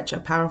such a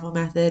powerful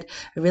method.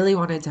 I really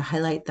wanted to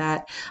highlight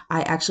that.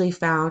 I actually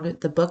found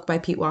the book by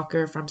Pete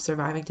Walker, From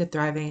Surviving to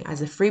Thriving,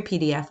 as a free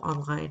PDF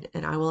online,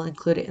 and I will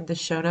include it in the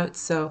show notes.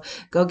 So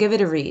go give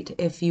it a read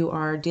if you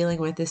are dealing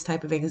with this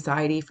type of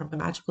anxiety from the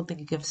magical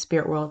thinking of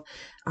spirit world.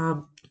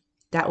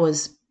 That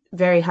was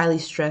very highly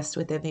stressed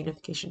within the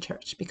Unification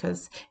Church,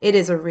 because it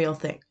is a real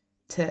thing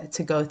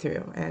to go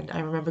through. And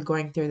I remember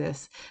going through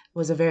this. It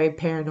was a very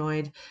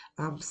paranoid,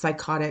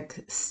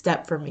 psychotic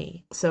step for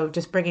me. So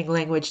just bringing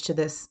language to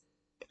this,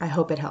 I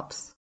hope it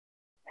helps.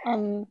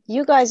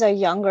 You guys are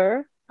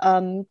younger.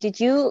 Did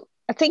you,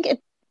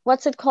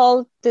 what's it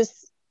called?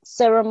 This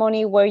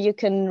ceremony where you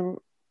can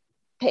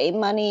pay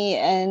money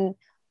and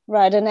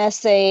write an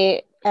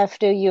essay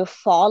after you've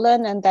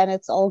fallen, and then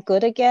it's all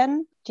good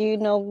again? Do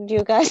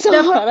you guys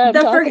know what I'm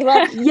talking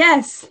about?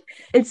 Yes,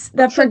 it's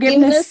the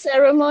forgiveness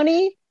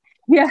ceremony.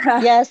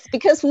 Yeah. Yes,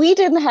 because we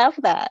didn't have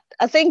that.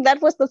 I think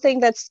that was the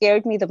thing that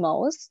scared me the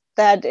most,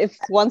 that if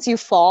once you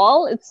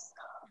fall, it's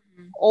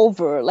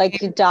over.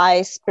 Like, you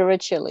die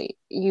spiritually.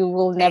 You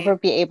will never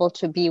be able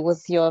to be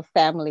with your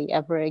family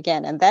ever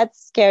again. And that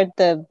scared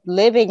the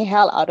living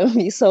hell out of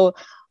me. So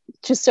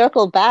to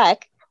circle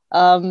back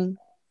to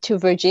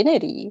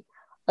virginity,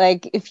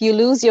 like, if you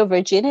lose your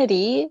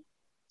virginity,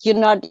 you're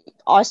not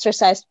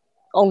ostracized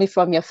only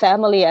from your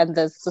family and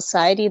the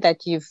society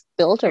that you've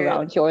built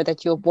around you or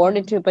that you're born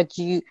into, but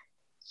you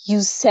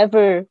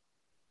sever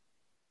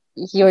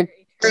your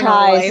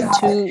ties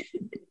to,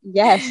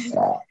 yes,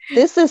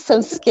 this is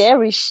some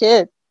scary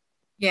shit.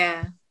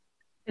 Yeah.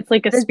 It's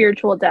like a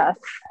spiritual death,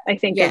 I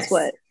think, is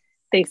what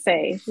they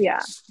say.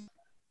 Yeah.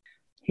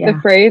 The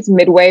phrase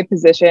midway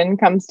position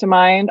comes to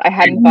mind. I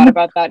hadn't thought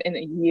about that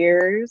in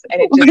years.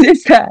 And it just, what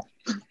is that?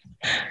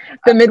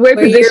 The midway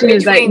Where position you're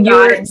is that between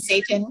God and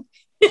Satan.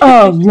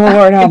 Oh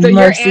Lord, have And so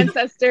your mercy.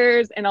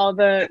 ancestors and all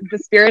the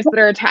spirits that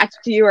are attached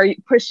to you are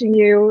pushing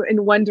you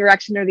in one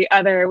direction or the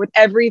other with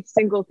every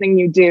single thing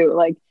you do.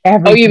 Like, oh, you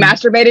Everything.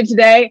 masturbated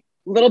today?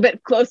 A little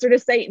bit closer to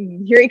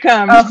Satan. Here he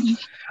comes.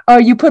 Oh,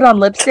 you put on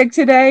lipstick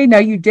today? No,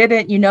 you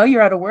didn't. You know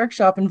you're at a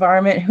workshop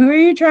environment. Who are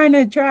you trying to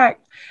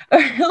attract?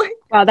 Like,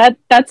 Wow,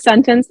 that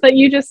sentence that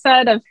you just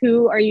said of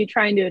who are you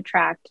trying to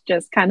attract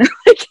just kind of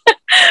like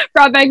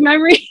brought back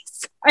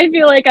memories. I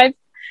feel like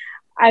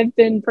I've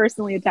been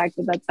personally attacked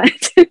with that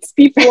sentence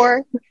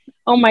before.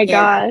 Oh my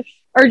Yeah. gosh.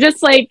 Or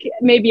just like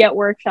maybe at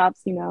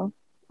workshops, you know.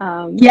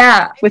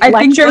 yeah, With I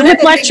think lectures, there's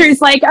with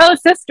lectures like, oh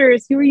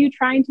sisters, who are you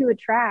trying to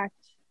attract?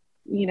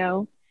 You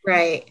know,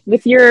 Right.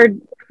 with your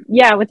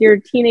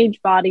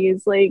teenage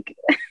bodies, like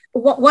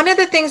One of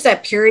the things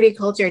that purity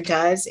culture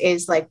does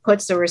is like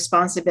puts the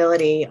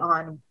responsibility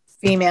on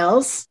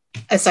females,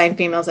 assigned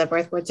females at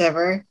birth,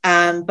 whichever.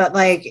 But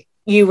like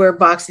you were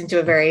boxed into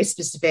a very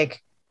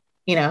specific,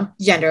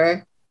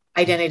 gender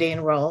identity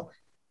and role.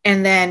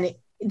 And then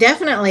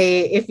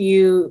definitely if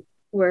you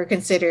were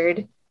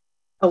considered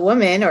a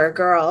woman or a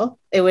girl,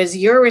 it was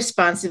your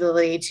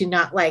responsibility to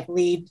not like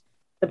lead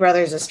the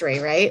brothers astray,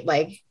 right?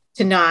 Like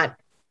to not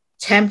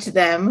tempt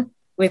them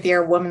with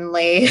your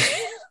womanly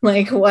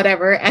like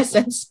whatever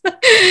essence.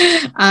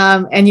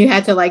 And you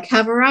had to like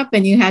cover up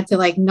and you had to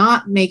like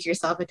not make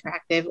yourself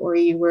attractive, or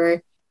you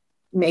were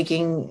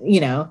making,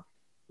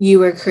 you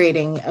were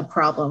creating a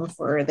problem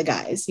for the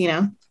guys,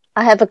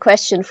 I have a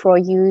question for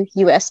you,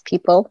 US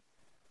people.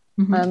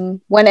 Mm-hmm.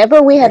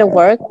 Whenever we had a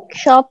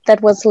workshop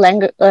that was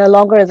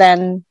longer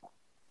than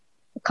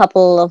a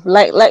couple of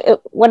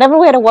whenever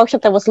we had a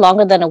workshop that was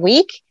longer than a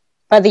week,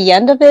 by the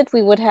end of it,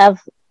 we would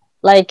have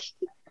like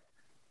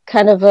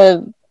kind of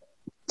a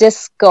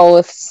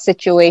disco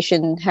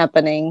situation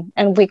happening,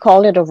 and we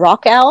called it a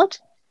rock out.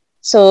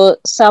 So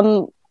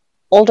some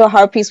older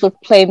harpies would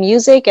play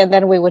music and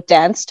then we would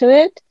dance to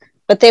it,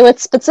 but they would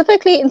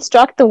specifically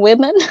instruct the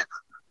women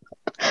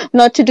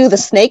not to do the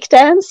snake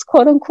dance,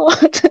 quote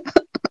unquote,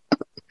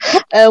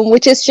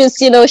 which is just,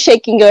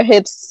 shaking your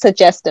hips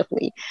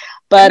suggestively.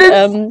 But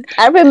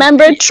I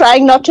remember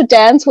trying not to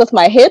dance with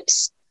my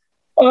hips.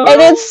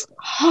 And it's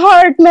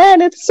hard,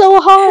 man. It's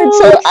so hard.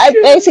 So I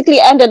basically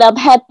ended up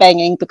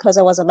headbanging because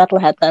I was a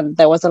metalhead and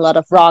there was a lot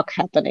of rock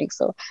happening.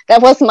 So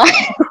that was my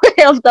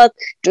way of not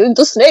doing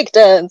the snake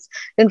dance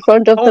in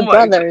front of the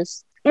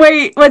brothers.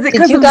 Wait, was it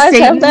because you guys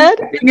have that?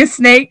 Being a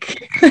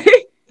snake?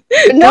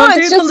 No,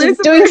 it's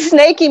just doing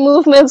snaky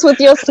movements with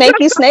your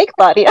snaky snake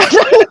body. I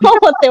don't know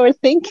what they were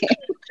thinking.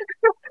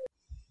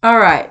 All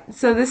right,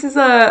 so this is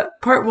a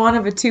part one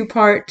of a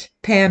two-part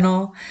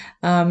panel.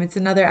 It's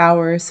another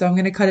hour, so I'm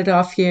going to cut it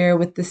off here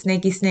with the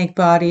snaky snake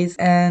bodies,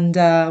 and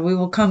we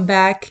will come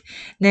back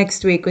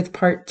next week with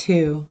part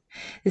two.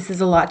 This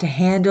is a lot to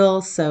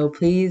handle, so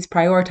please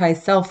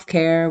prioritize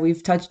self-care.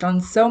 We've touched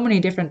on so many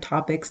different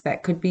topics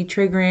that could be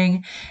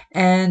triggering,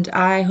 and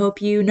I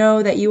hope you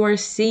know that you are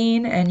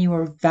seen and you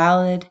are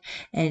valid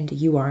and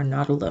you are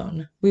not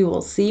alone. We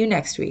will see you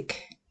next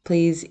week.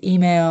 Please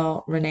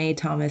email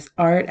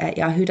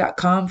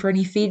reneethomasart@yahoo.com for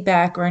any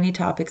feedback or any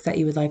topics that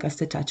you would like us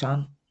to touch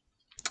on.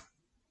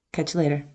 Catch you later.